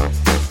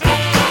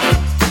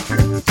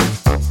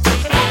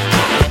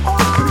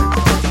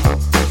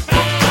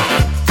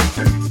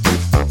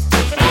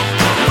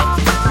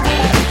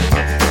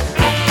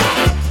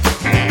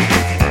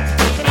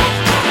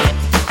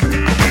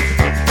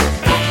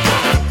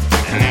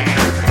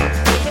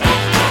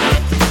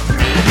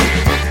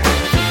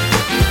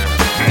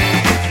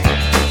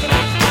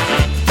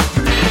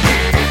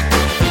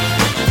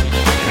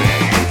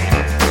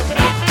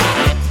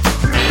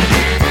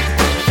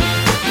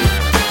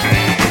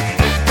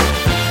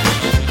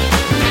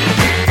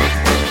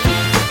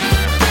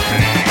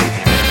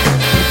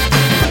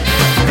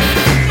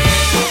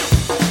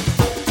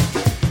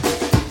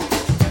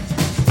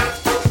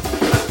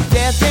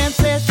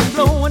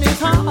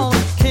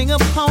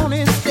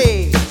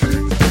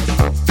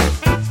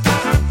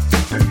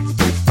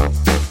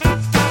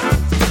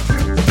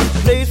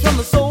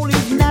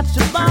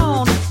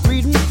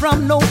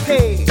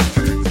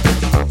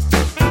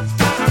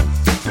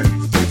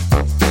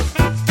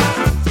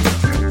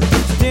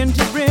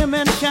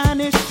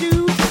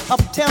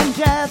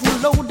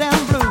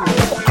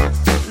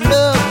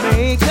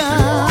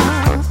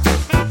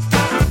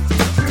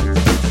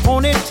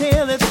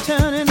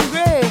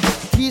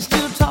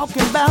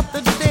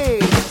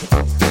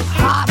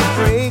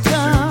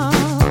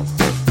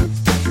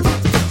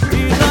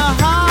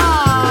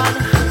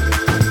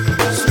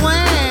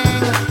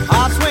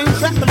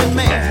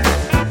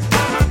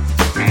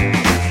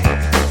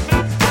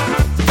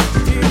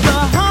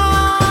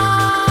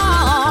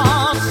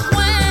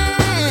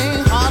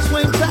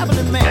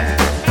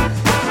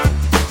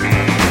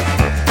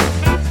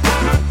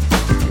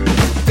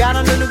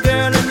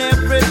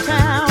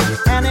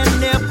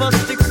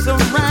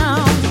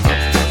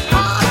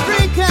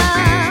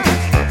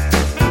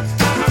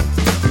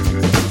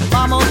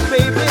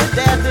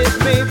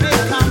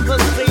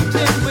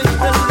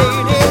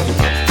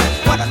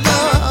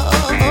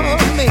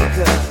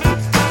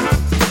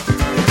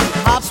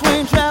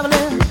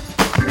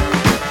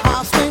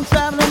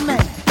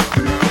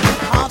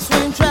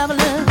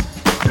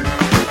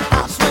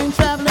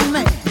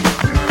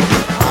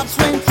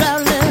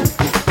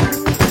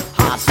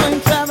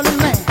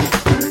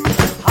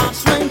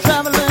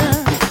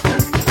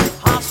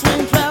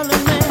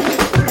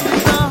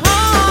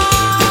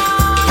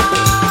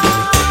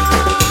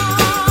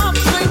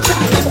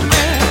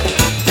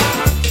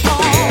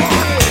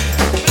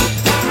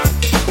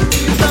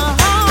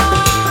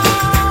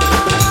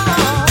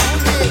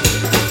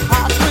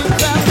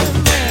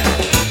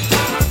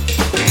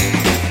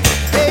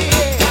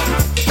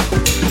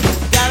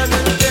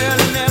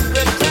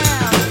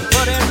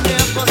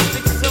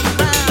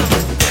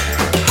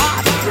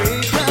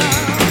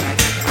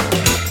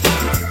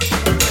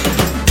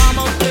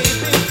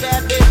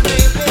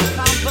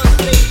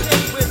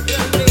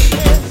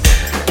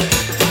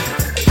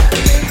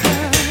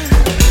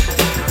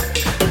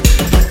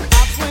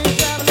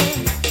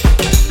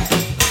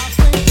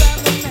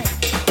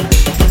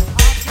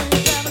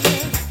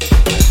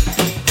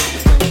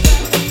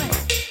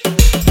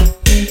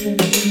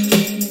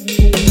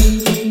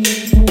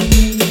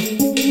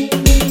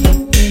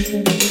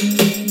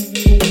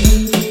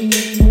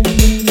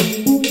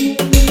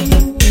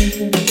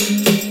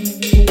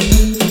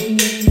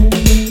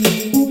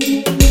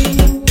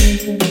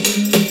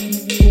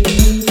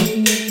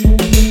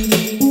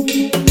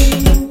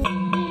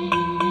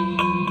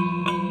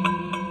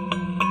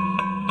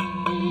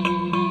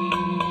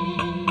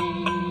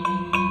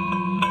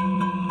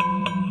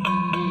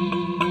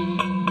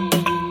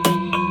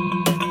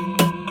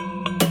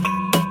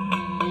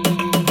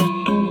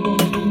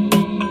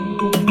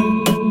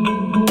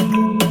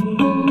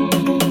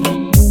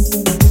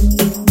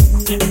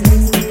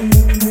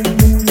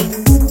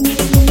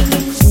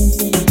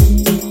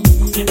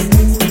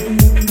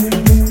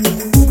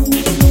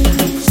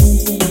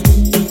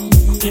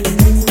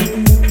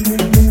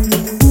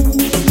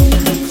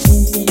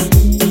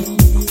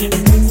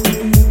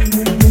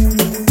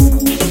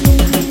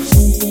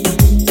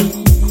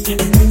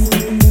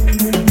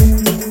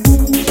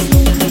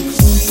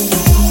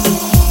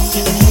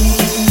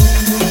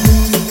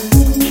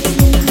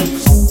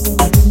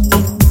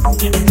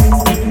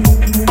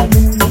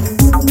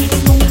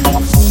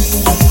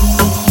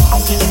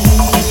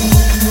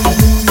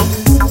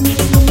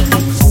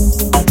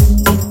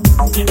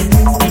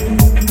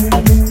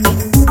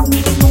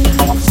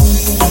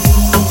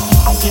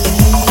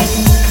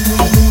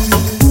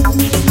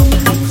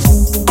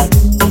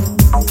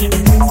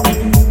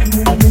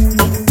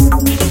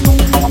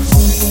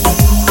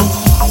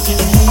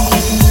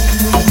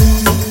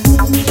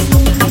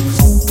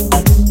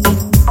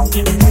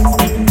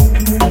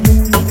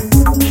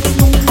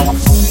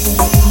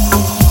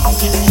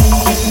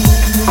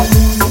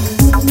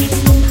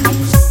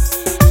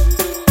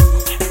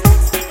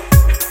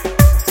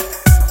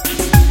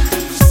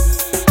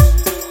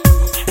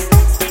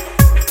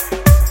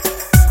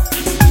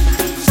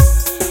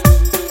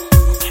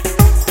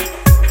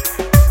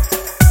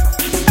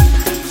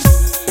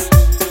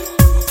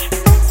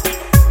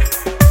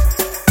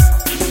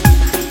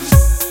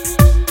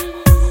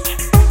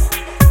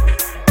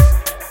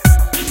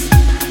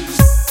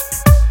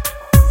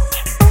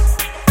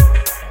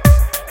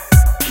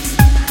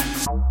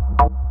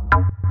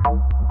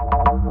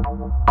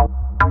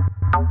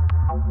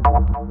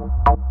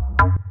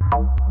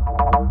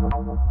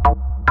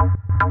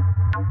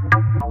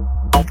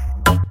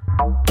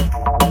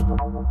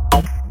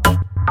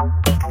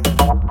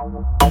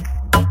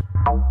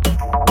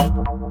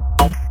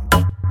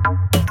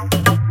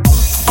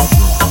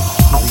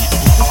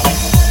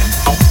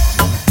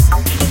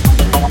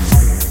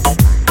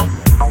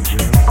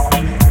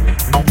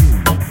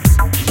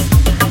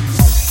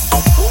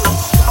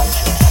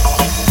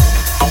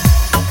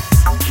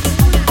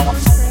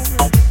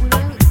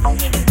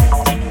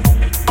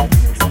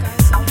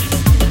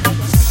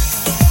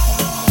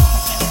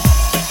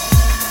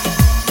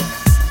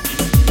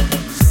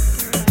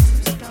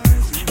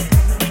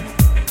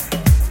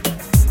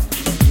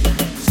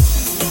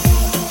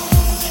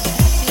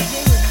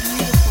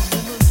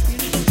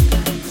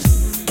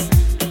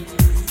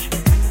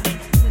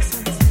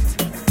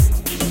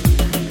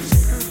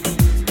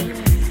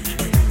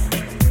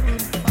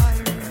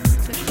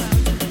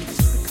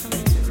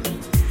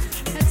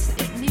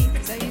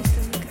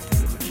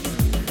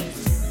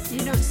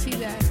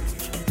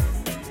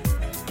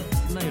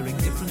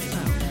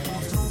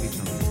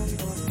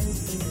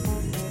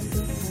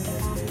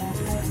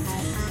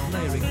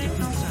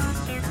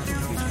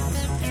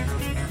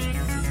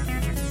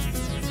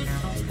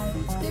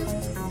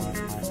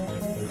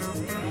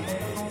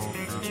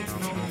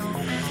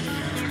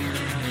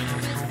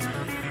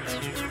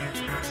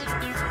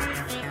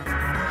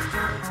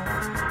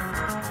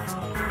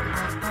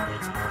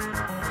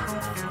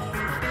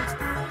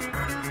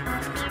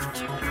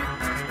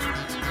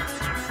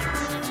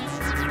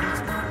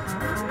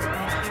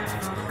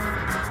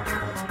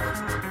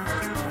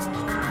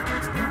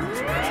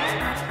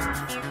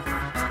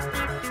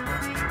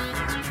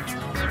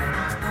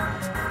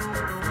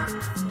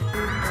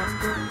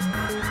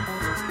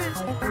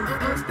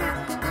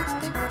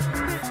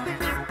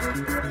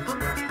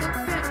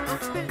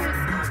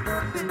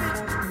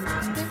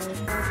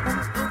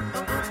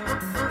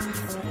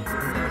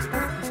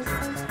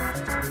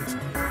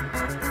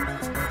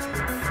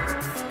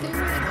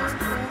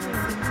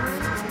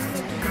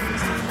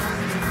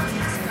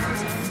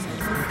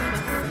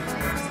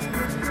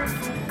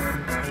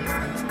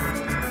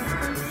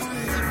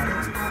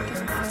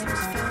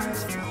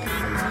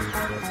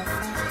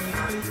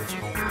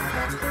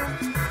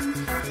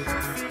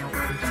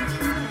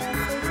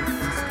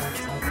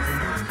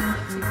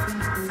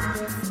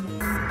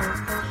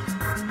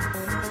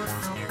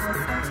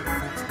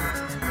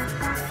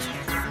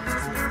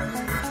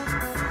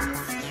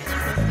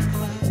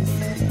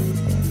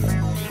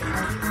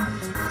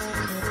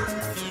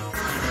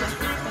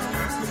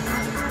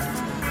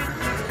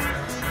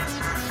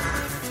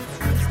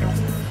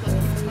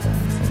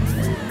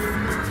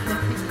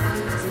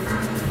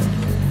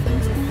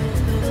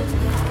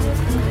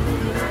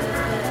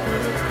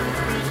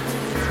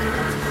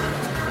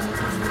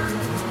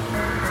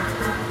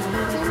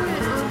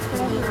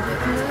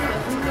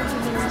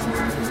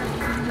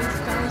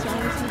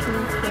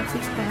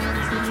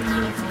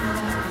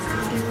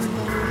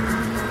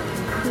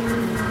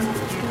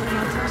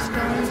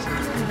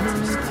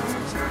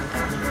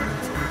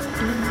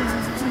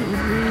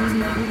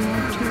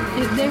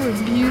 They were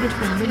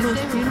beautiful, the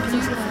most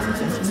beautiful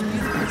sunsets.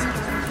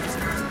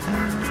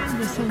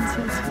 The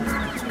sunsets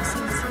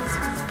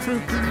were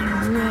purple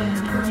and red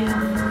and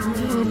yellow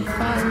and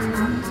fire,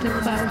 and the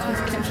clouds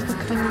would catch the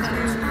colors.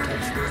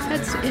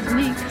 That's it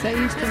neat, because I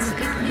used to,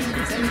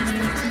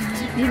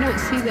 you don't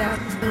see that.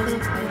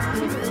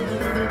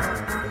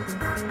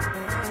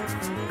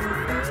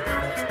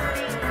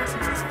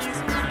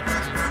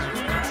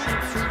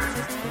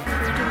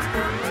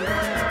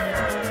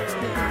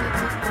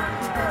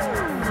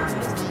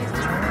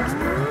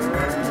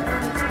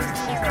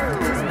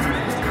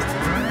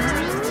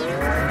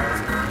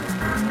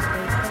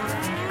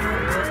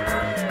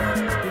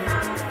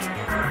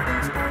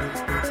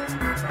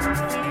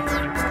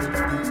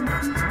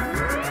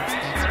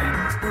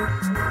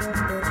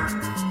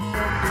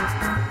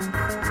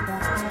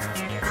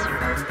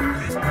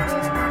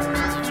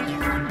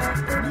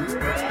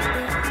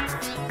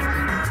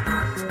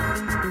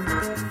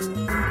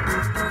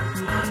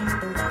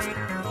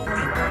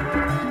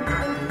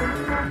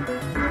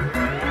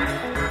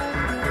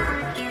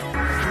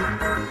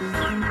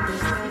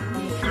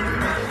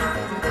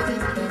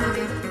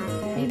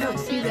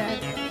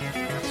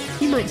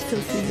 Might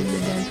still see them in the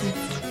desert.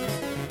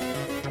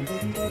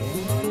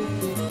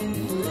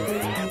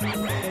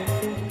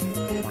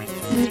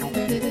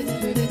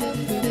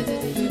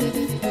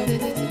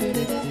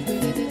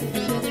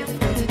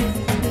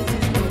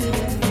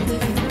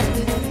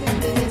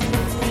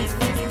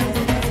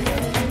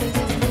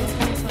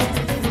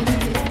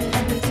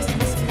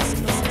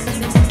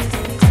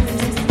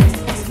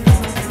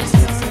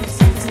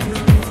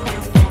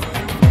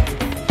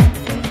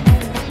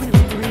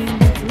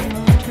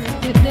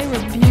 They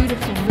were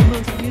beautiful, the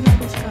most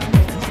beautiful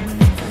skies.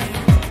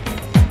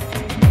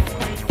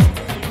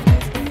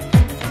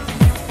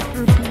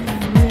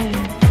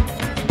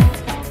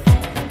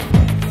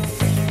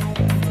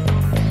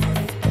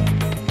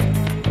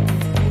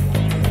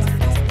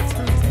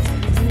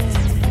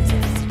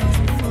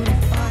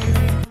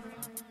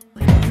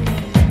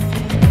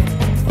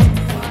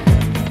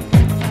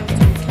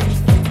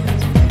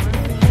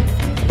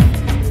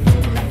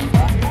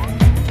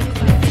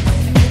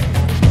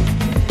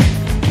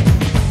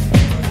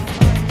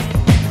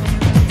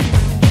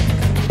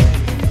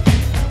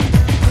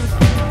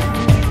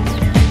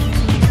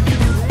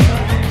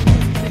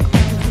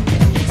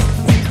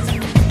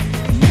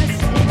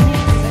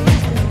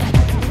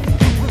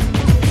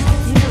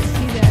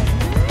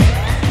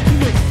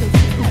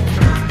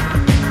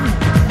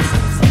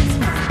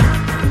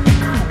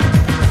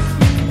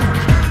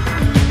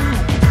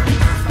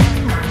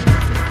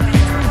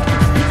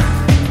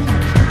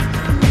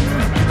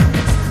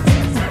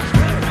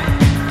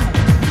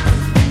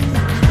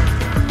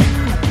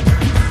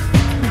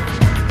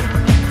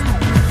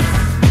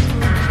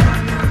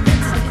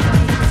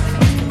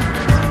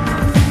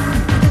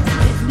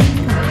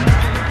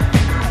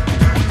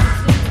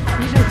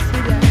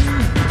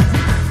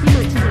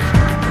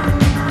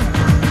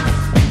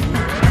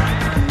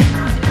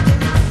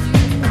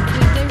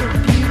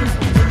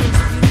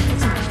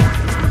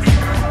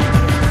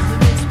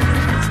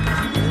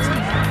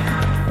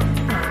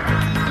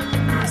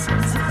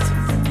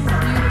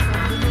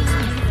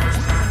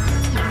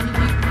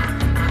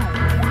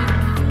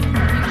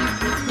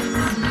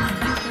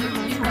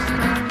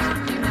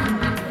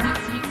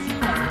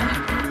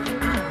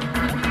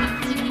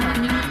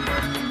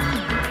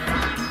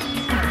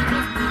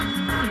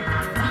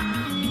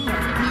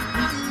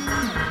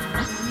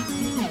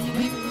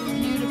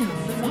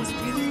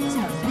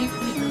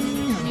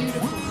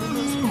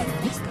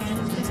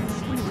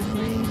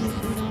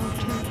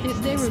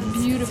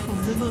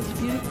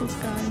 beautiful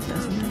skies,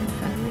 as a matter of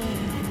fact.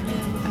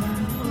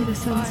 The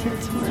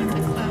sunsets were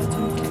the clouds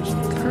would catch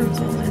the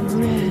purple and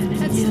red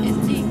and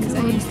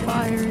yellow on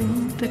fire,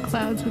 and the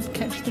clouds would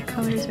catch the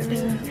colors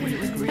everywhere.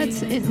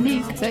 That's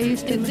neat, because I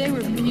used to. They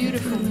were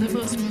beautiful, the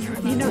most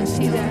beautiful. You don't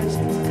see that.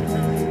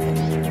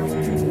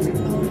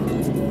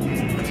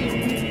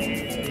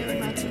 There were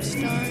lots of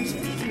stars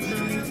at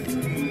night.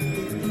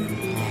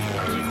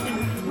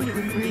 When it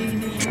would rain,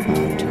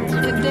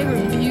 they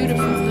were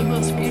beautiful, the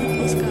most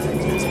beautiful skies.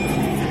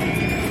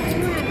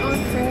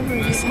 Forever.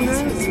 When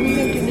we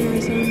lived in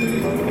Arizona,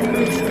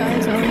 the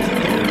skies always had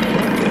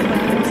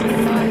clouds and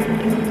fire.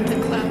 The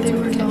clouds they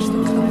would catch the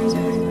colors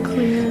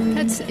clear.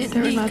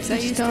 There were lots of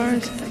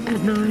stars at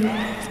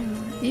night.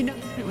 You know,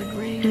 it would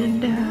rain.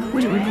 And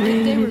when it would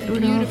rain, it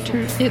would all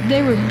turn.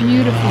 They were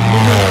beautiful. The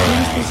most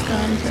beautiful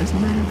skies, as a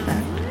matter of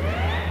fact.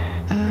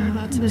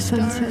 The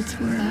sunsets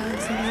were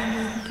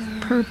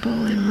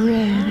purple and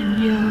red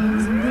and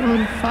yellow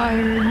on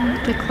fire,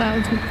 and the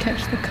clouds would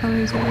catch the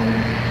colors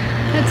everywhere.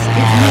 That's it.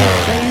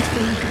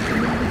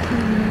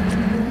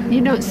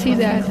 You don't see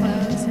that.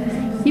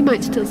 You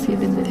might still see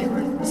them. They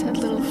had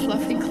little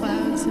fluffy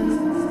clouds.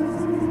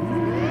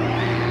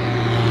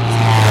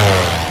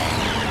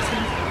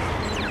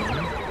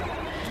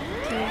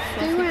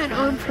 They went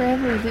on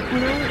forever. That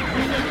when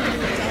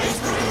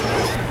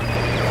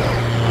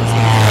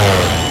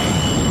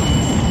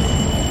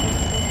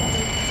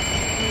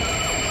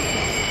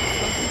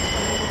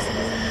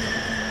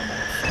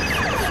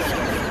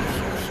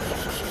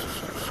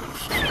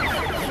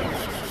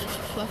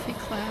fluffy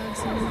clouds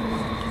and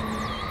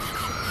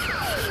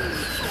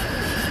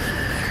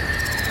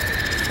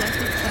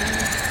fluffy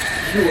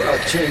clouds. You are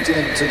tuned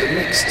in to the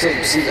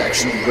Mixtape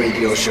Selection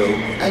radio show,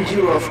 and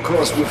you are of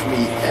course with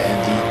me,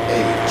 Andy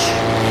H.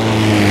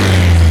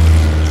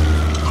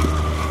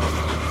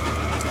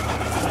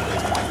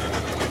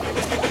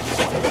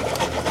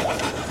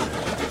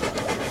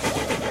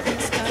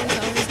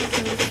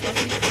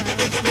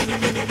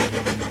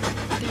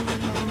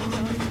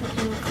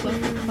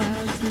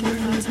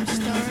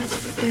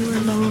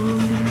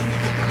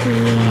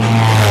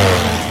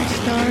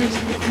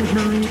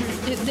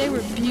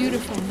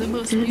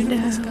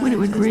 When it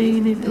would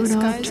rain, it would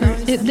all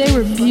turn. They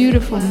were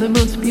beautiful, the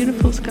most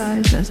beautiful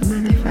skies, as a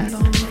matter of fact.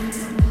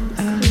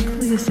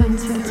 The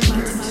sunsets,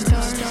 lots of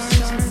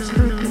stars,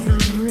 purple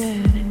and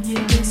red and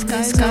yellow. The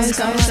skies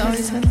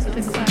always had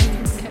the clouds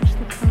would catch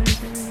the colors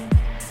everywhere.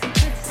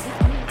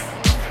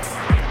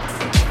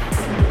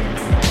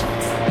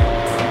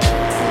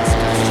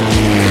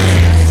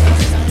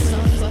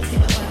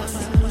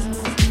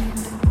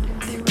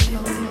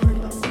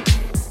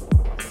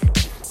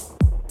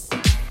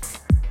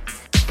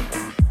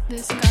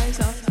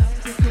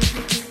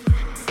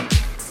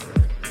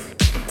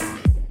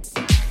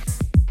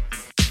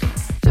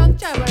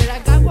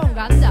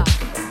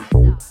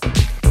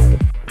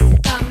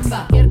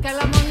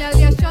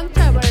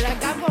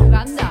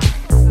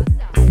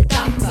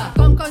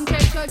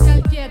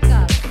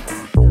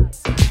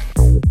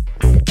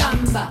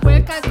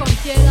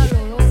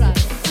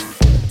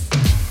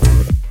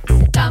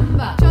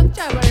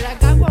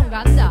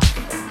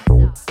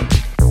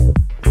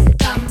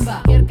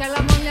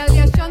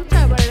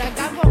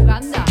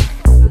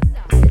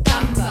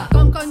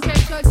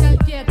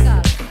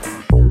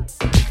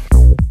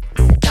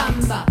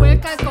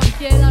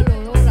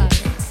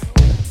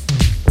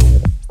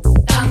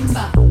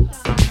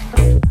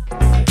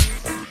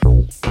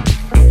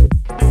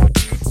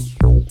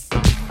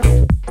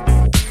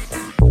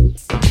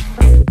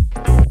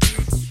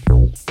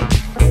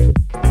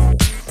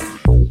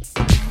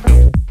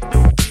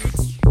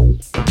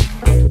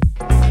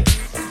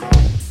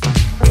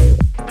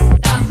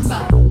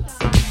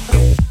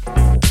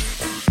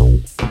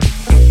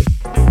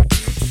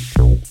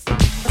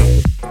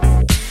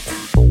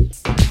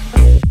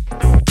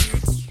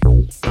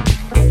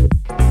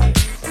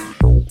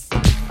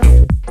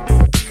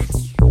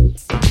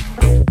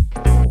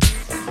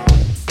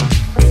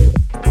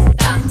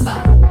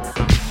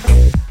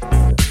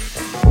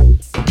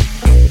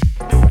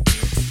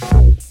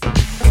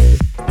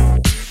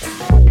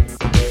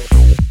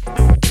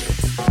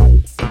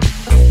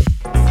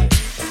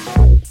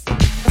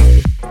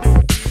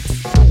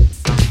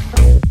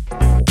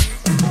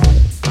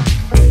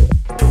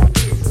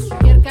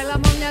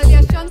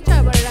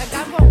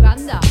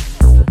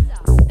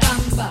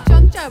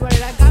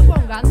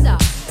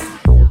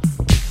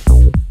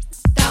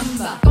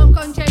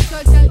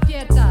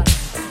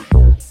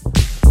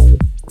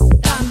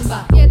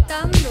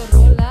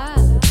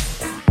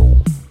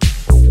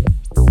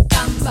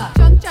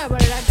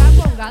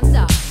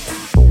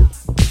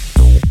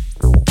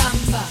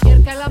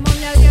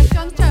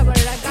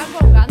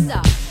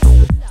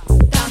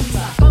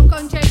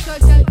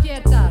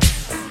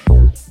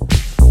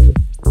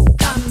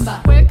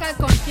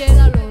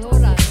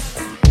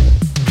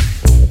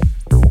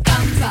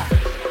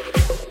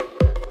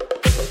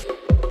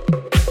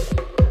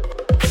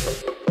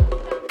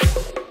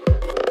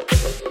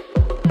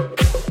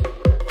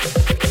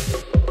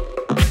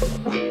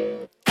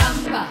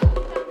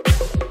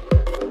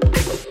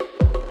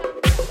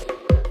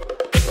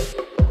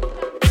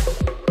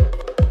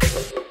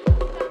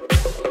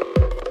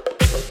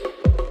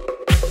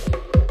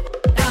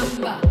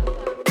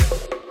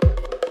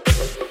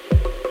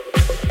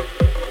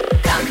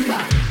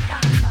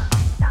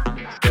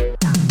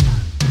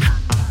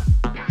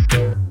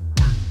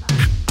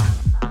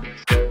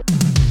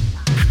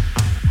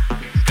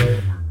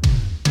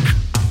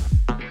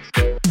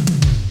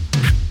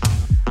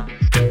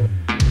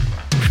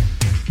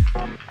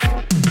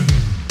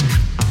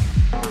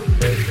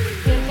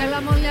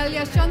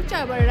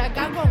 choncha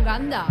baraka con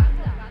ganda.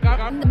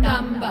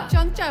 Tamba,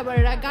 choncha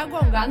baraka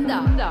con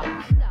ganda.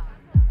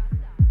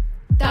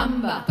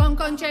 Tamba, con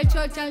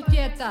conchecho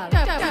chalquieta.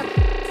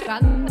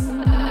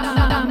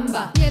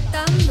 Tamba,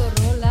 pietando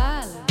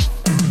rolal.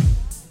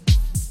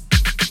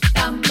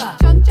 Tamba,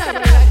 choncha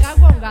baraka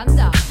con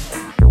ganda.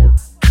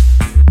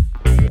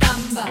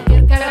 Tamba,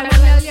 el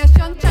caramonelia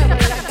choncha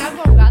baraka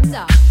con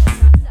ganda.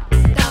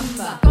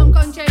 Tamba, con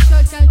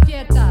conchecho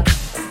chalquieta.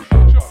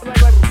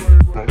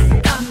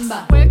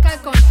 Tamba, hueca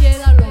con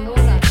piedra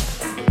lolora.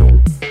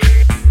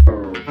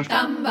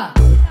 Tamba.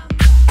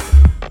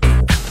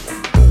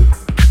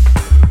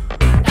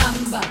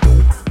 Tamba.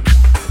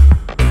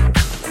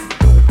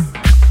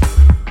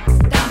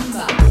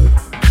 Tamba.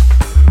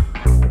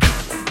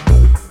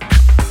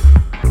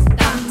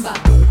 Tamba.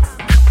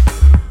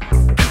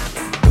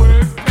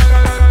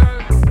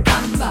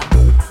 Tamba.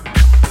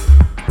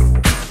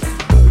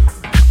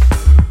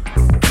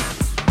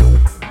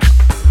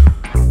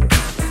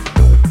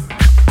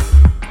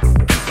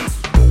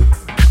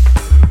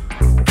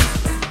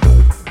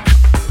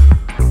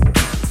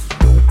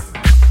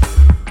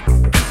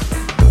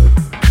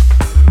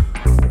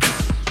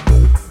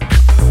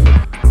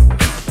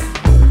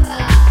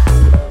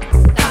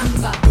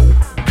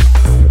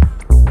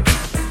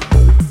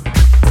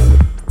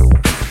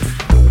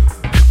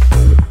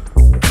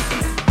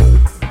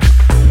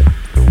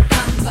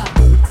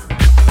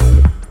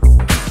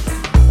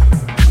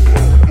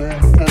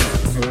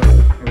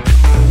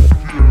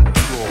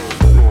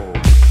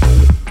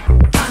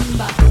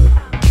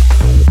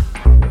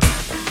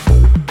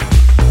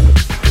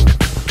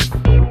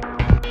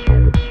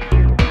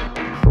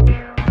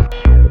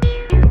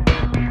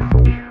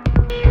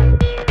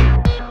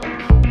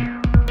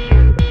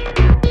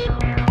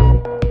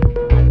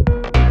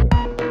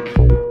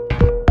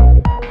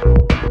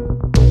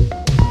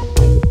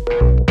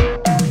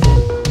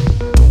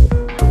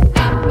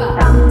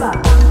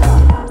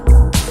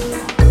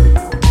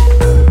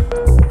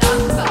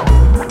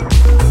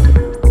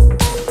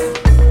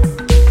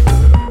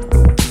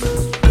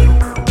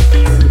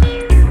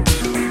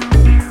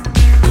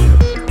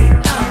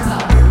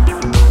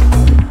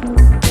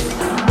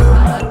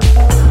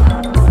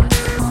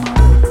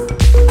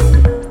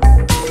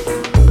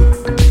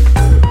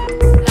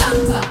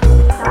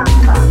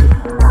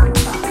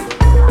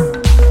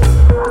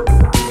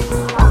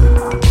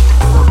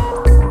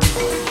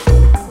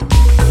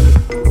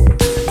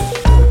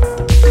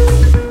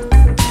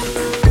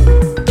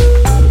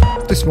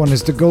 This one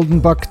is the Golden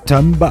Buck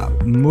Tamba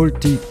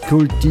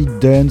Multi-Culti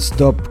Dance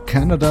Stop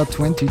Canada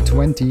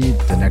 2020.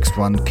 The next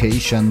one,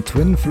 Keishan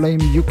Twin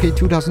Flame UK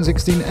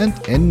 2016 and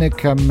Enne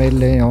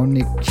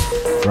Chameleonic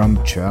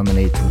from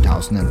Germany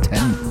 2010.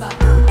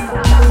 Tamba.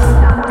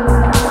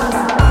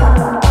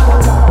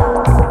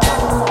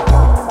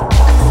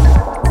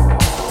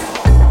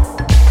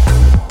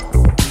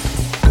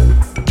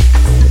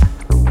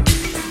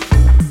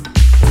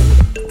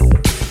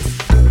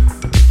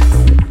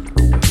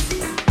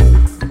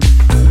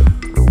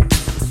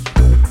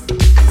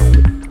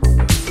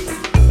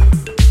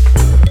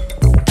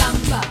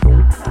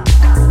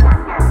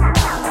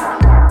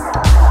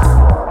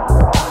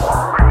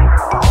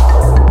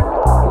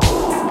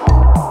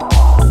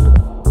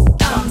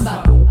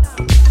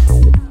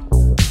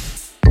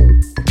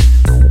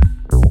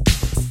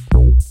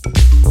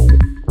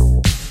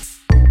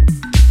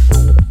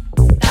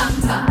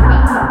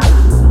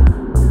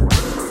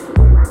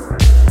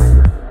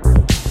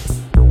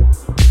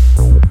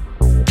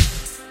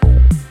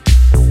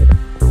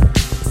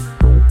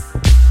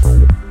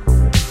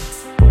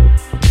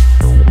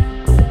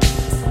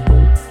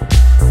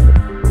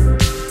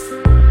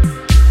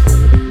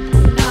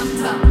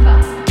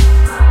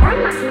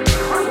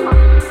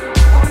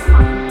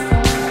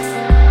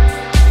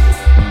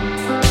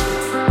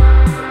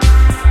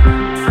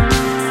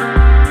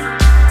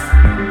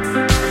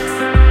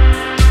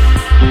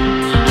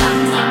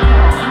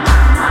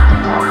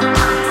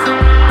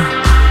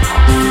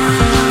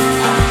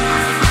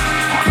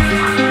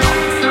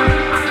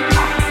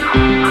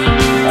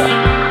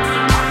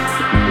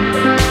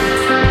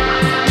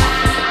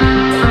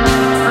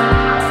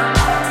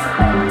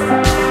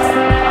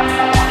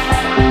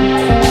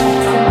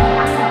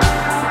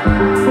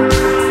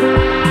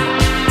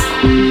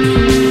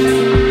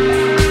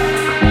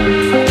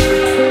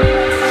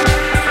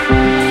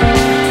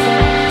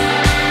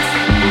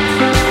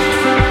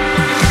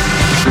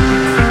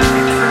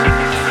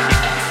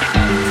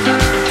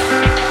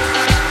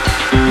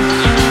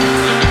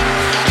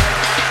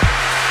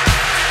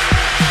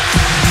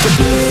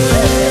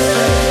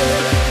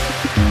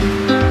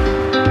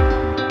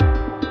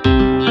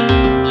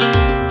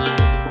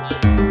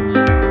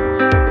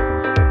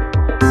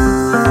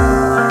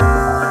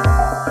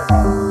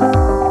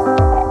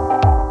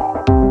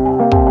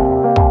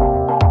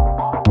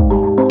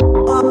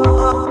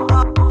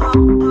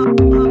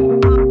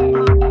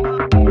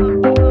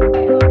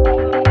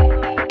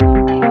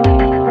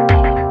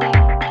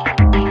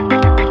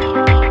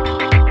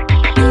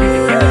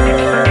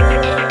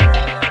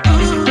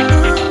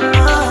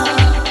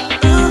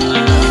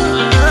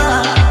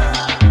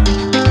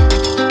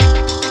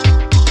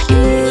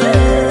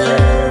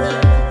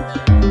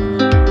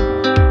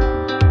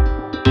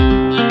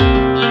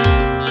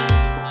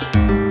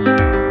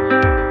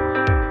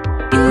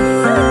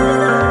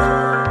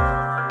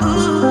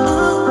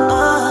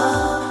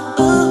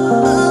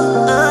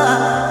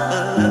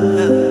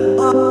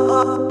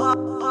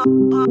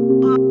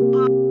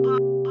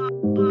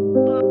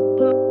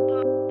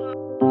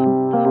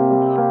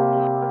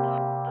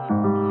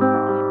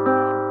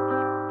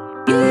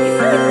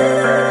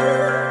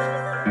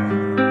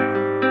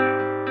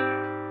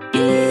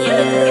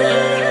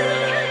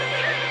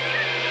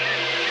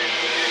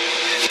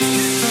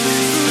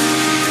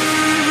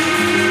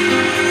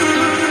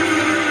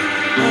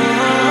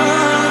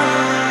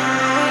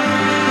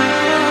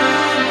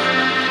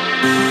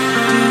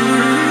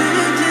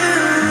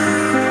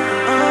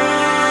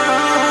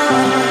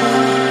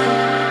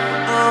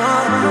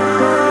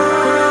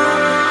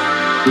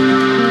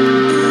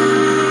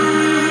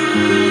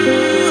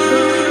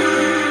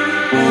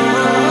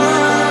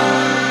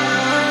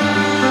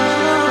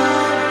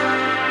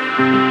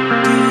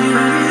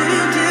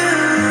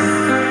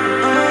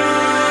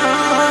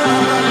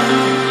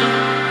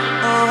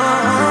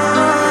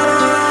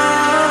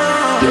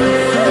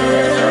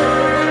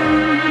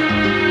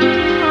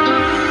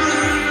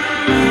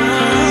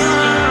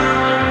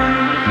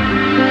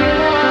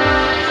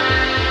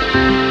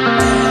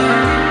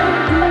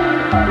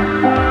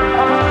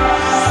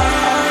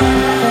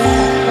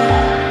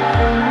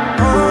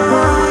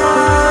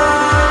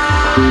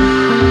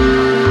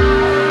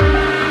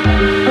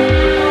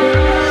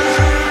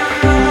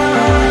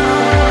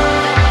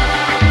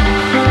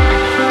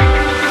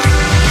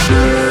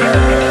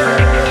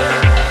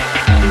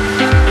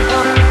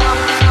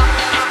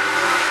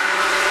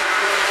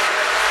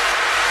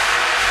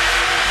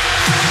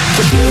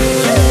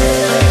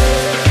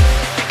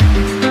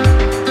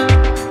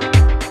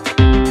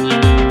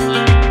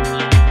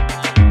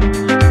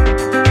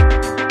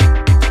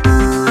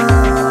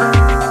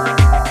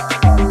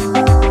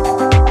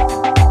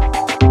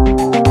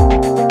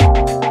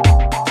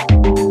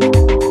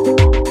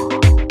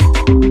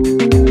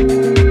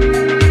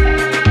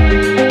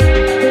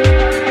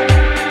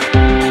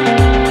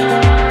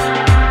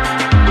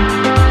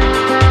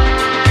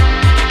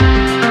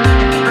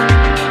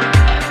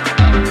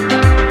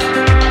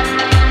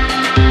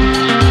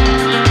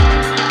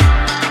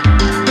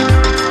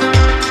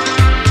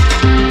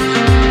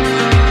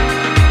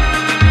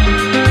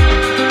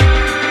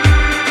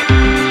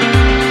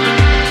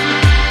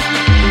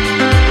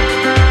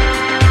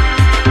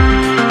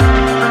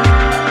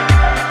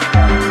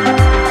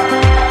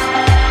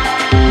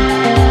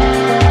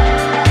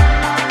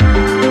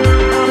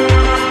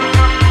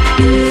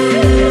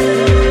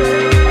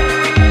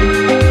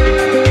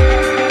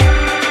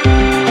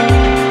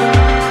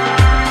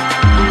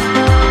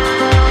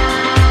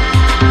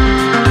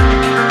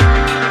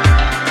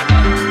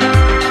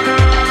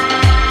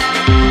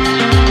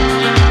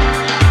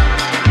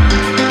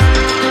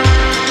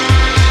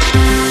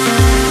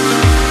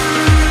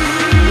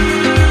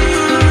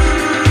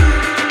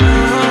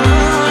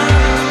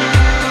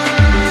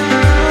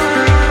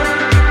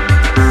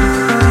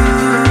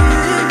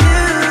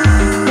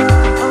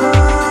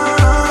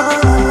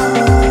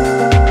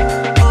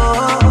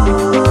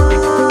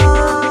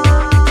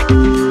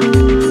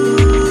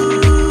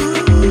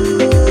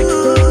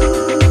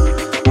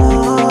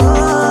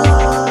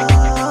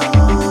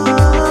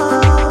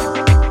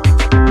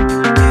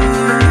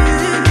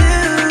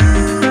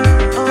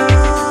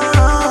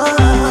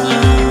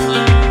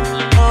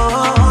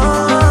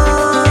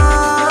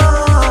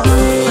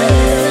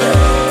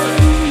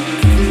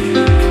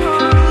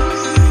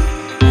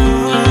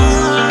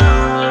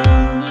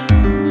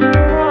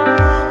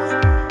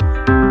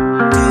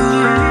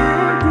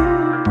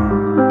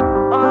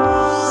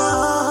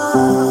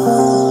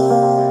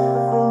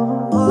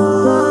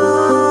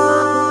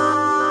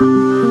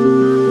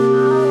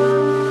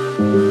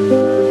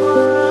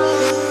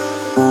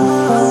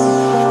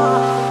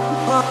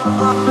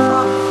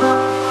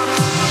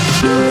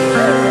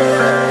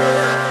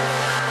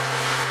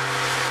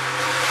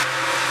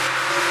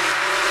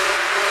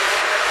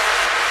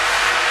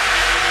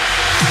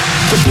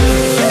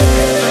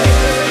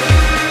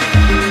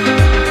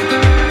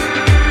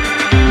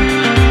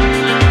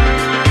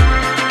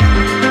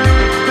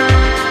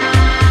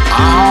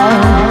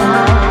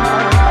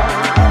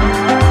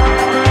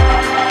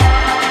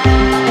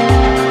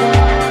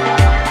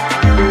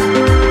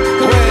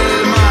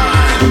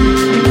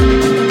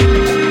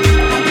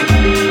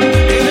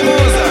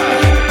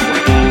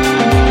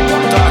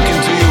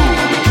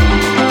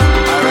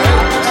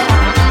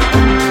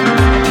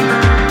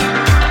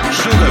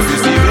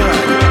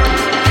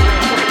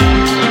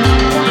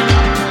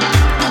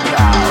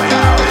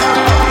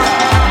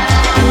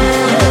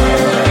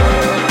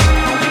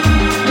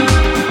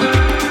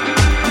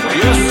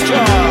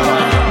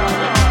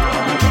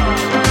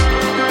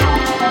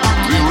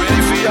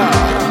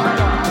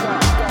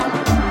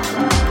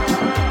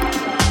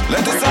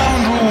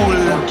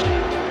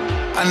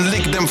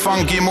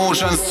 funky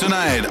emotions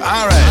tonight.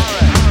 All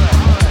right.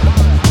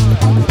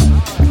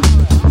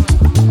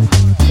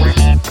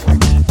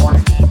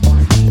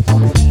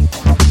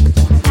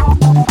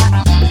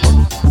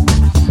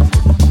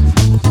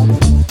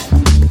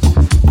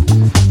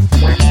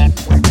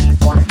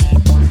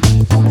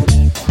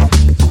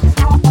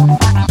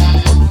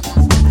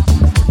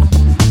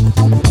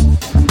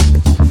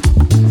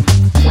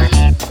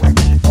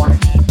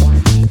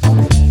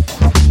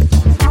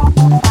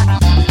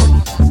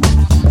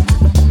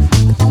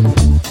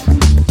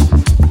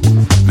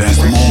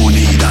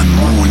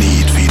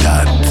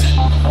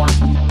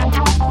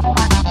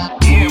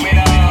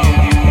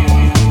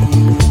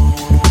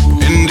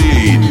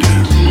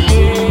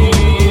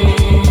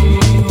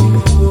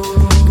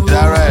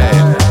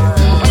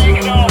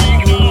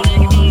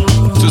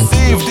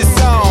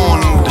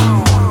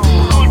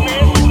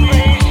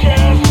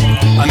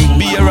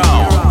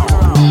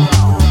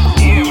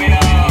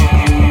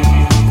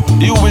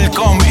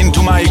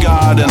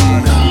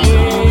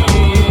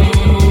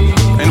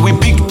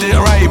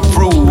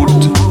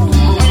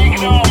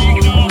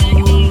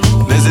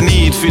 There's a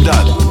need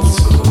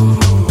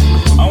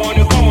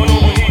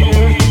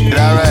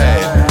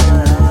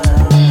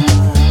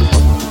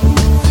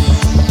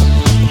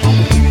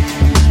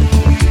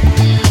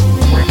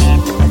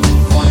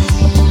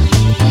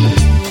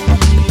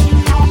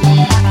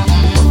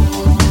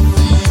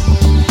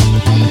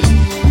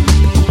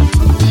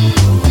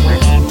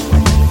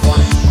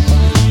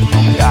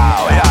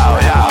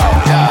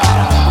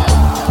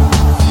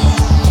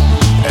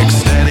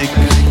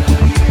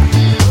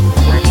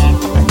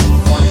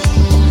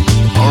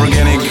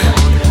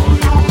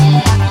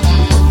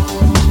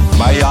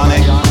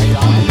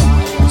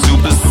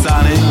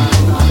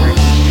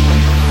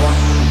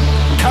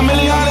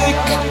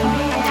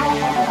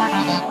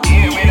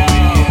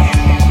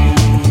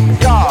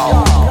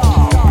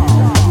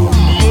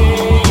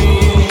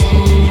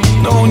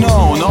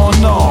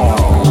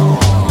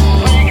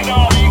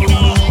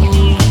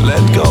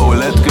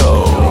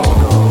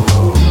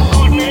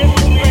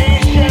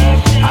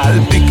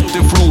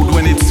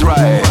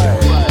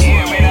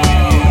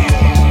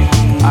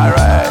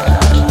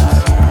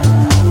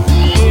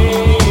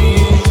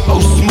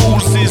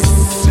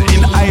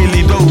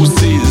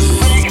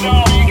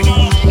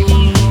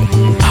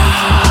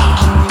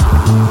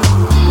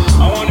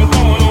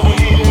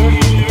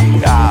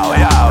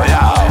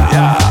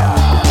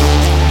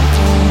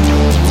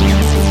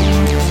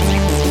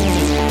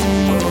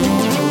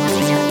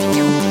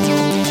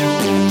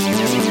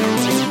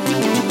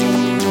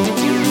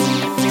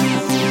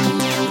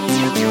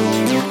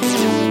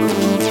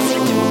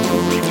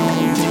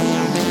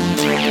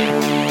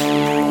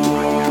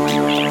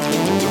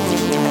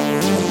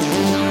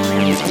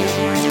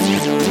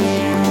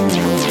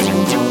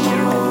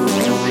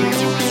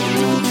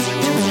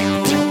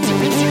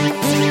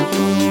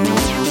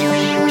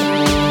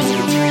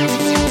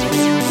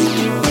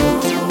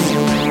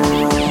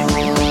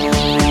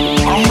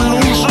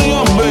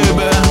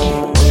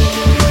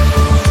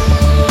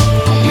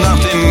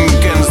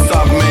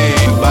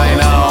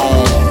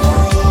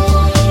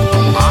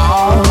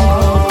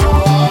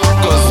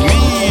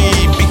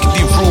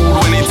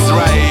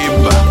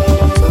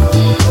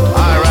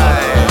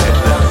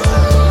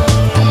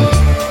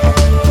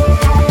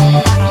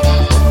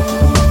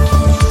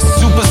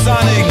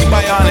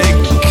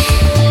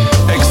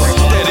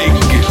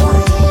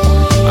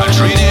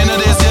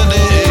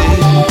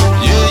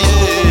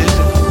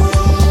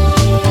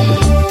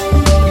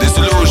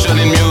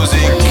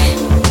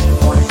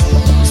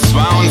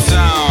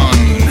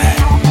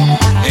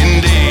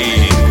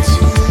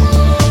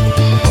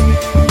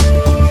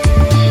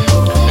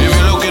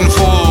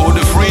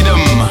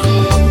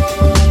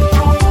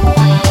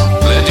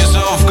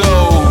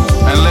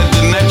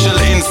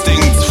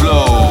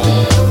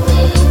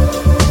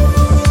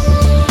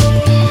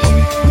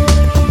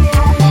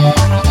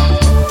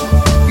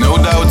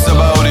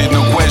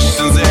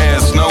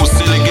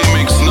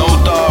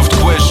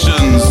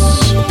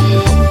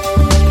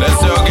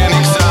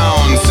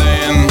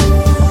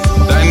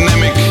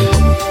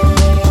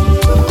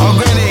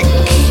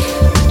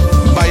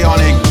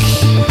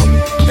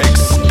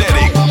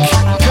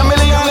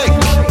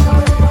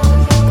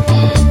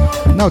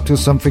Now to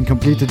something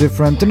completely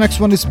different. The next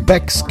one is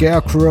Beck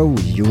Scarecrow,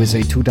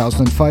 USA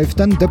 2005,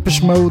 then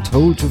Depeche Mode,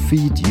 Hold to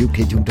Feet,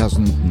 UK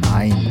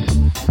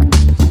 2009.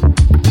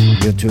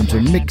 You're tuned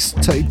to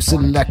Mixtape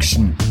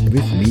Selection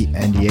with me,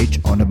 Andy H,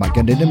 on the mic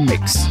and in the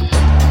mix.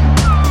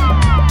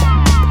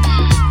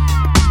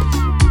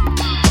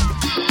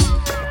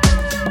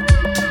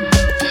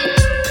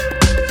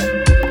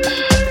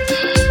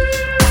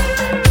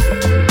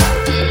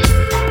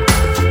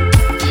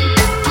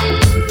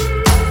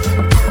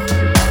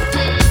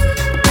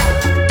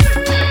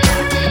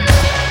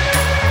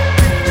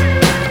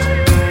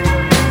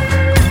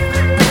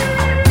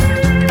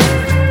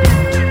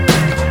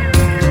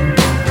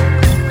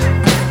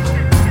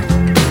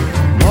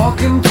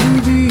 Walking to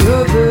the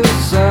other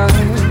side,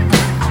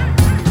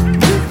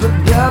 with the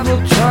devil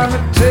trying to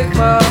take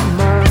my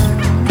mind,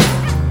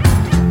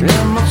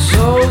 and my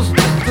soul's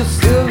just a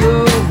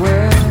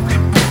silhouette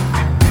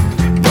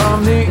from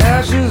the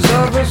ashes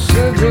of a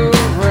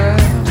cigarette.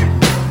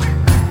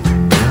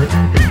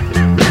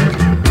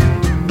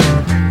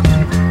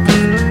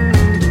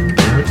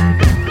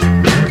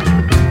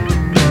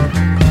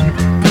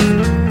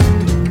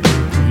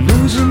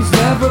 Illusions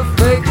never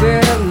fake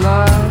their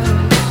lives.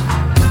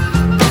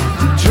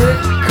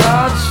 Trick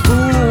cards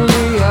fool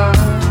the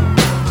eye.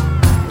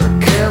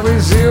 Carry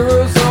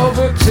zeros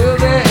over till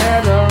they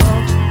add up.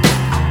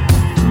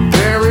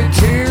 Bury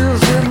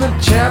tears in the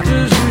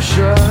chapters you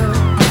shut.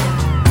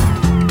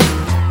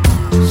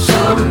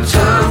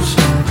 Sometimes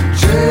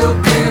jail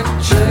can't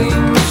chain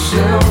the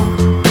shell,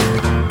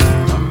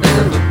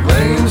 and the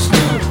rain's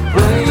too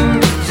plain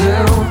to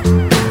tell.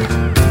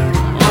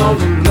 All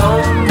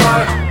alone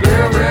by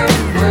very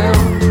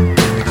well.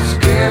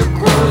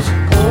 Scarecrows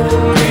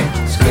only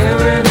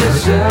scaring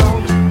yourself.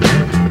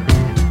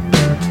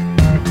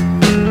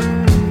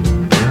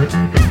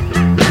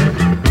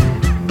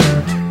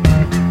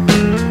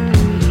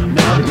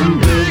 I've been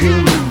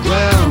digging the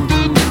ground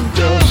through the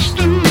dust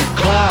and the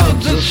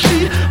clouds. I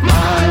see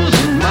miles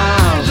and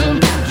miles and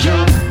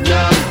jumped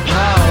down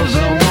piles. I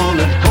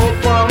wanted hope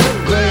from the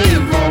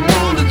grave, I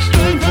wanted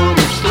strength from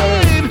a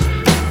slave.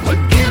 What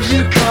gives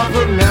you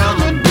comfort now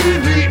might be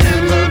the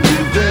end of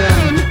you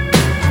then.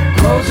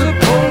 Crows are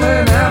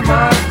pulling at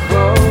my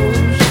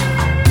clothes.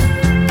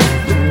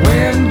 The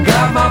wind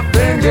got my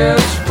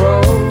fingers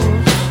froze.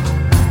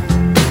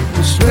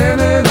 I'm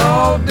spinning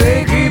all day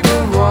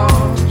keeping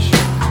watch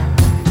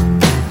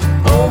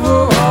over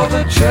all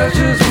the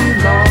treasures we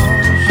lost.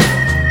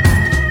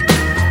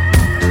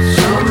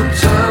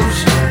 Sometimes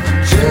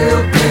jail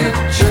can't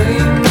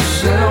chain the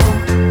cell,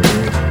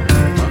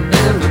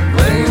 and the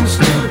rain's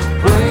too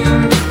plain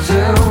to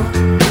tell.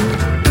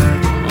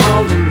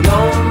 All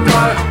alone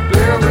by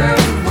very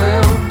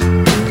well.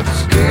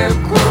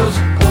 Scarecrows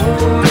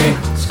only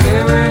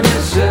scaring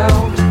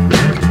yourself.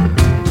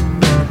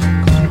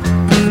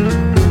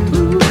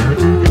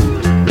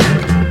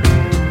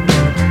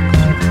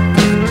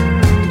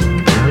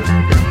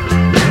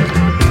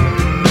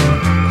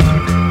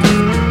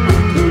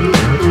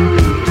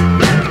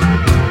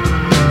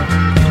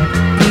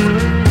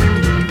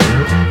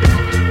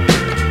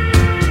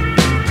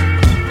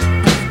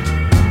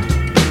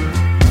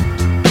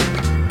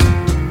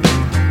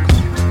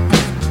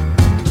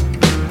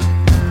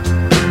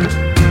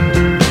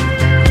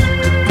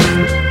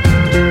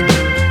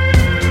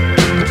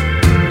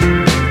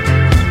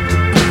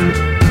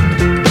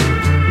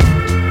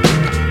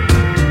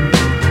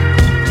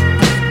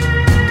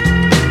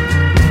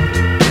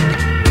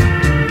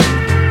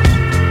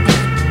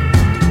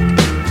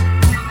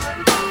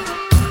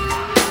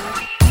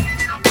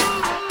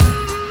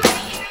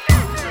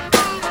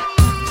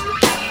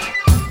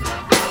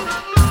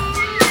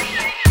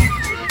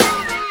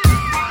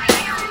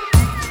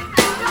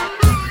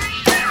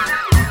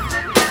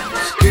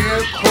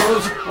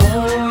 Scarecrows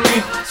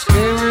only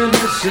scaring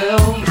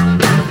yourself.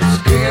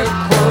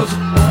 Scarecrows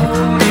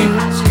only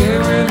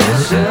scaring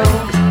yourself.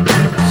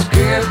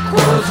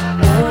 Scarecrows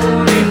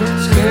only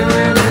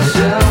scaring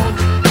yourself.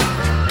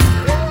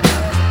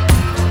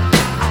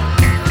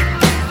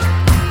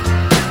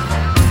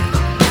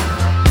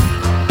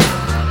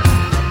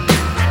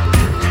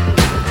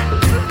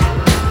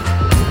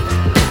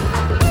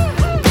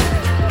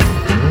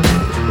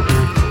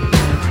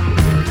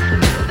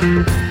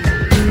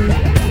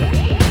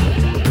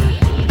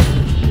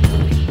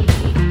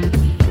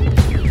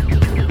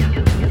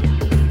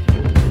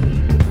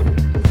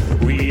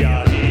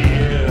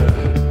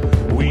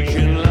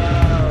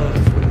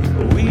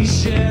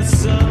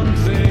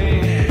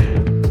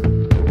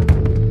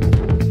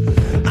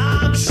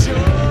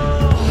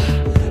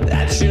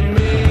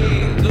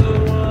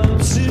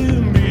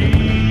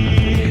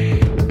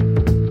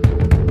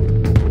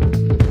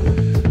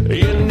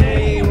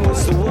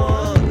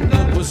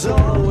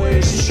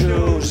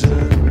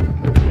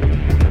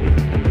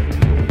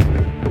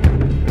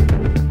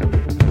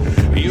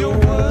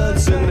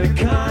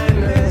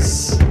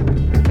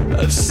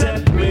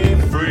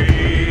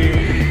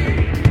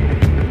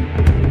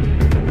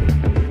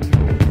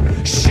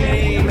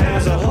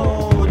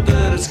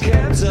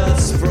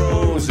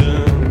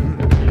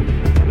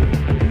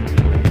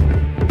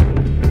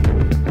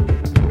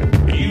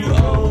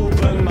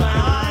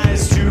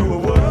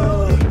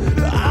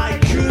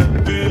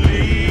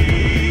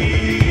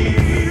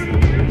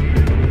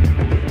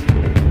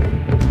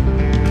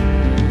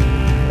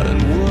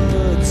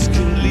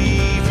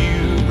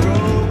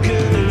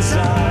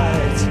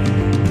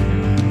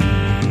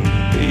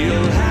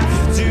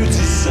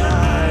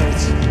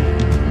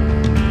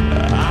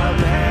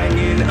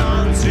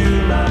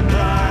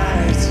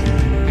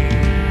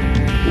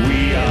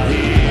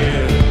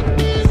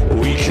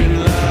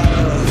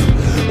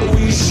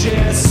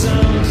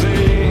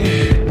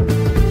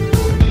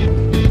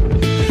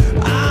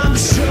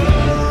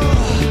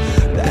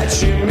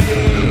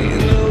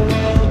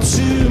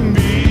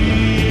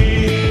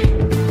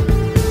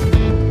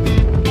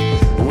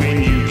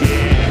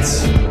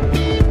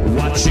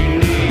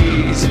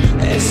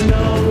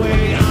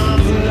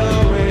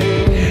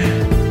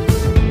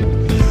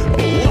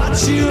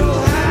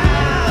 you'll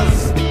have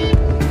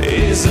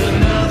is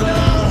another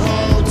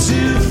hole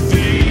to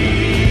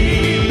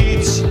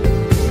feed.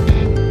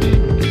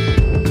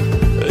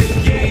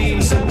 The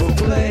games that were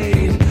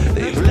played,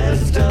 they've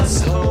left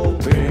us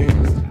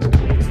hoping.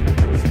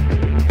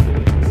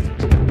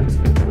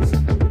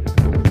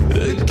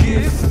 The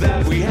gift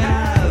that we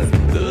have,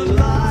 the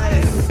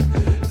life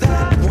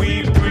that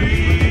we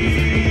breathe.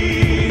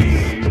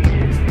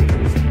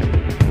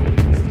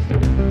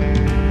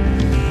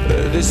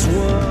 This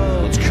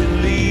world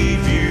can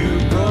leave you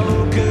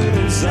broken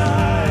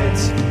inside,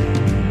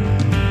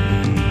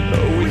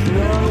 with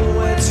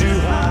nowhere to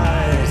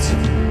hide.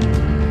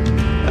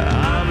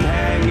 I'm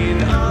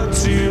hanging on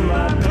to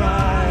my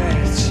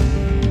pride.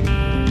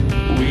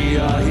 We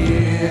are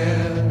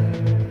here.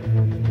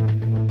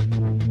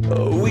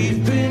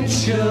 We've been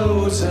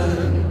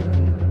chosen.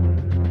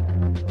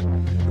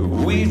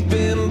 We've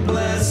been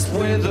blessed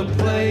with a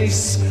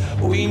place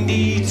we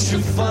need to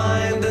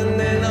find and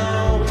then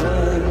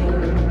open.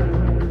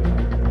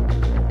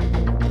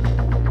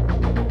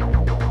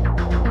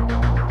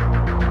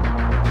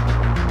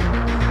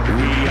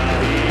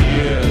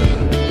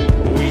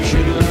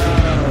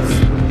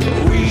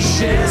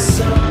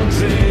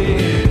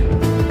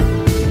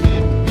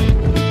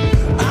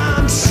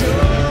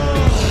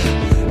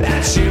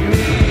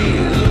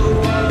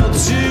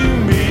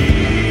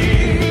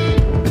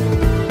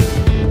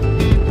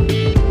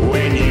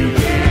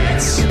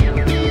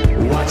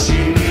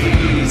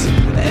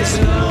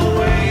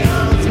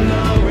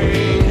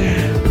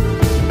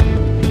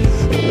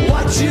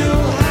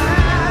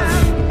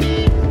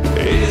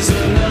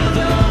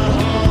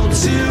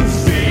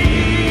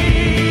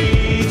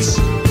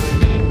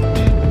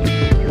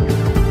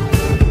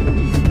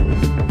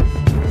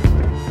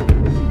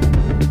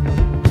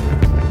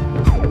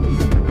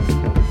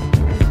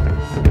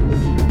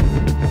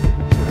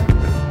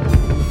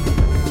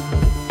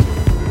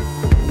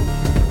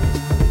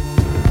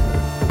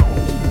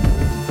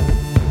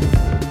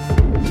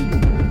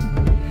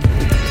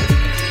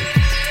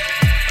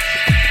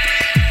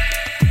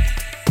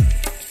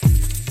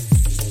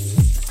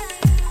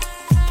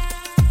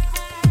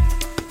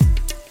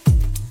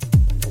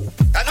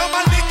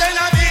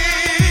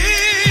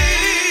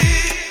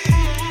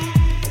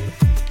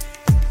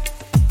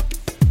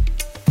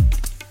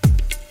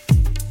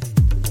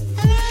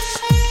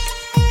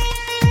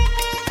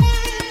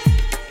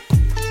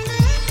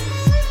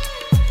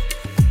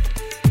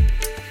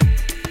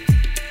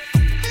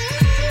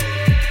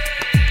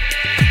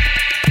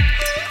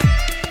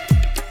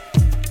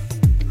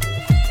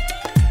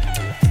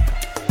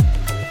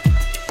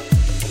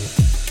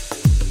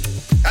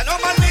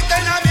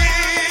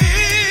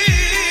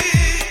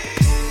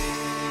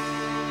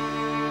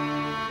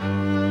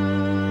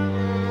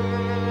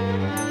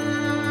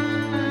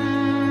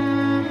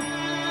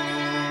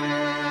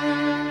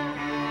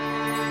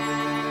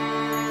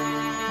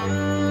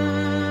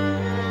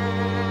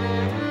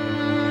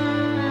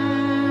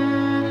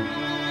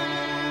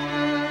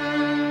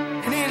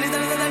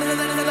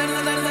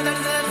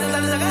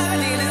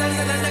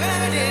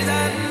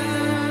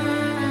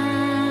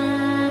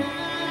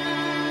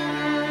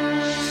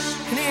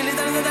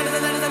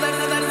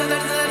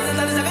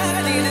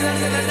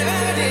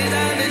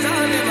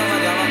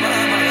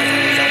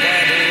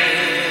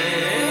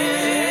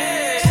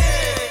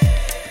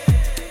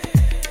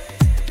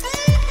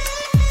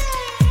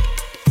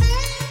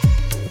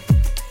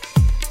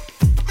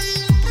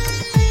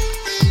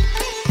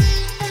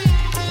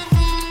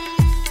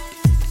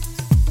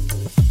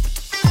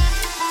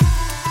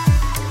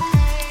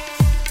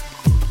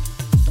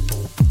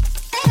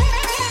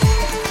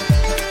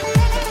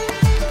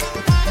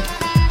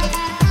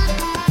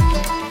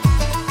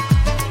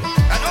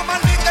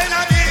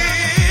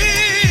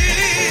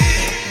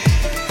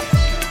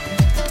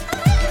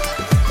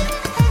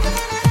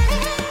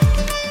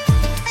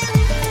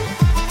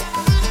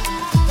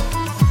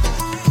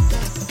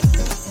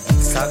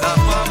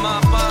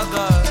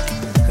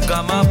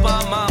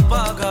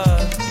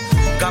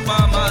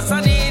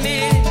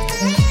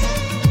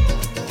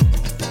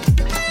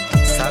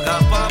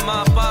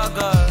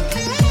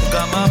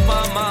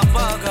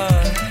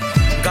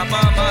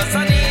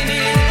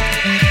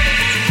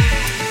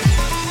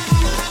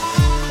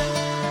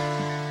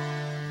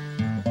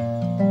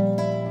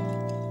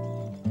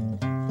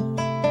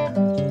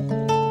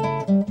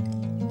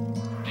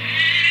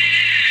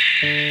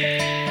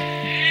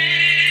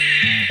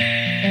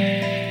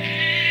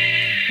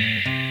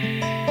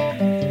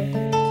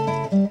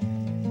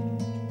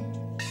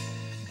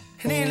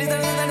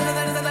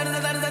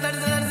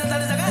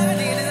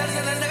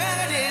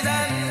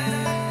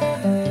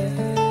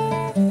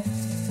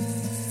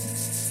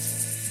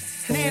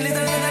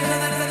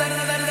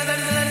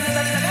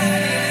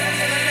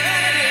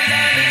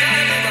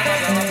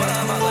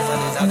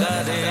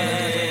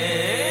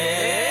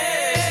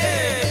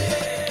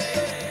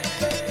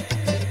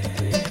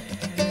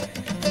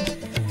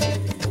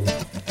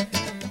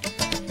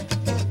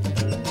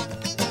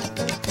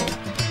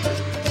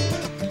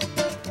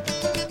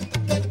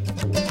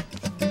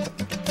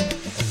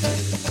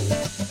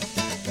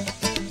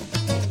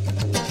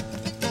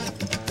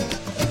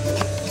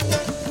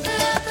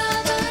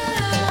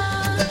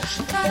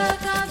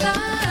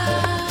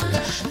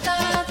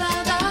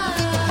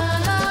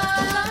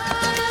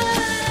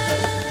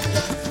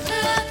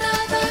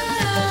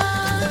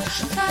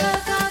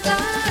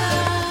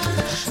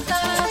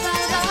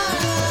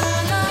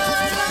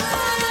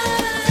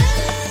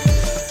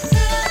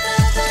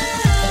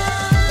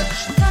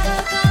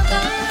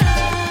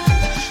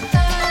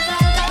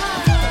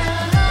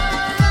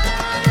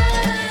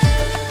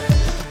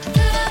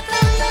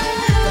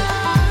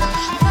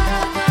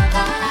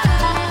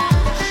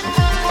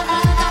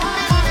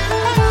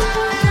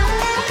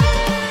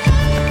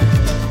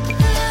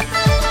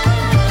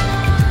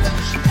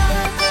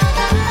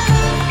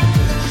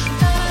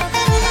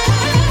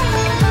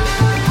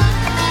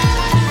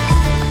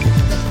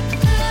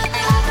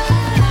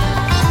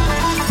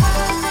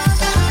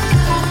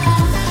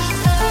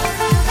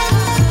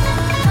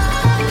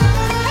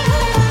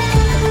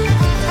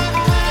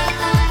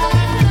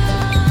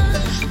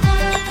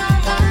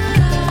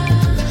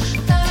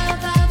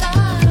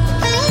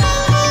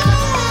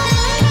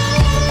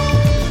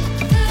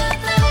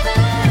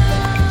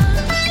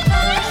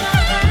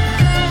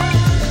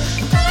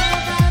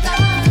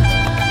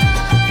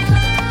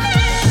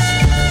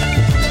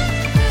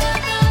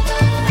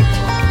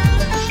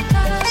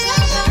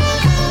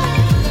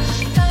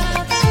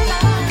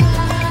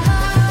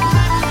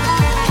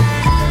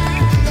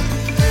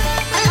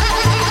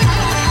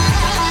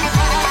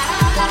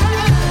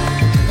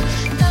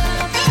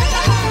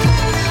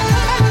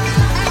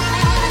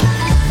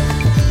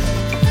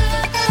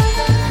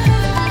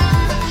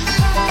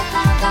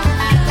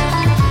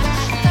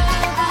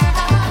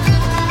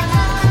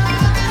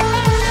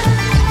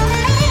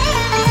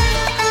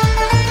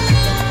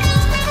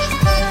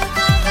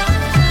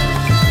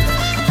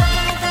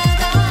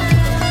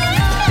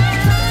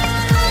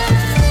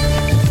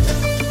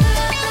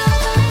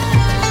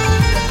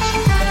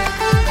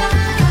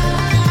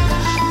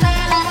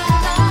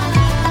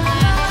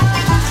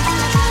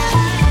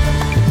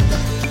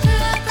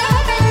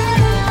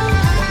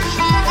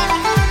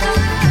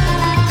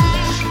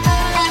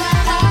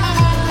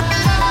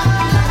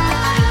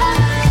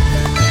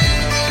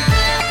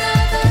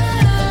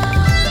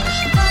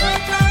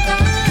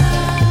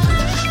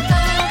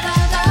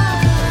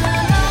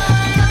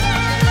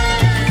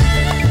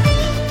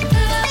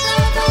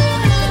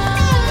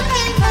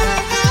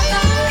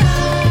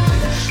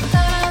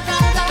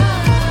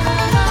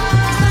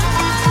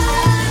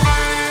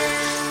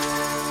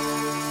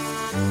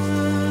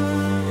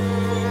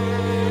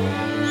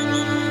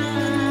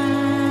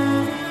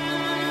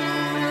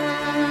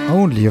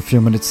 Only a few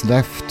minutes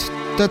left.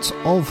 That's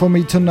all for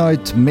me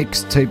tonight.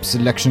 Mixtape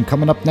selection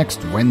coming up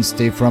next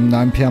Wednesday from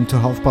 9 p.m. to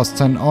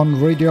 10:30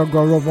 on Radio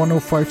Agora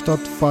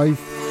 105.5.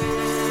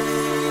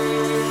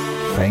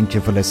 Thank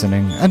you for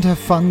listening and have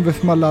fun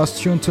with my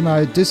last tune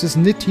tonight. This is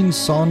Nitin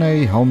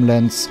Sawhney,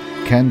 Homelands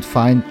Can't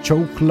Find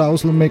Joe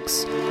Clausel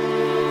mix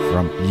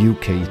from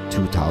UK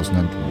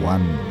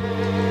 2001.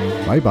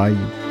 Bye bye.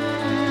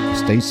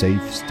 Stay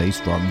safe, stay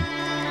strong.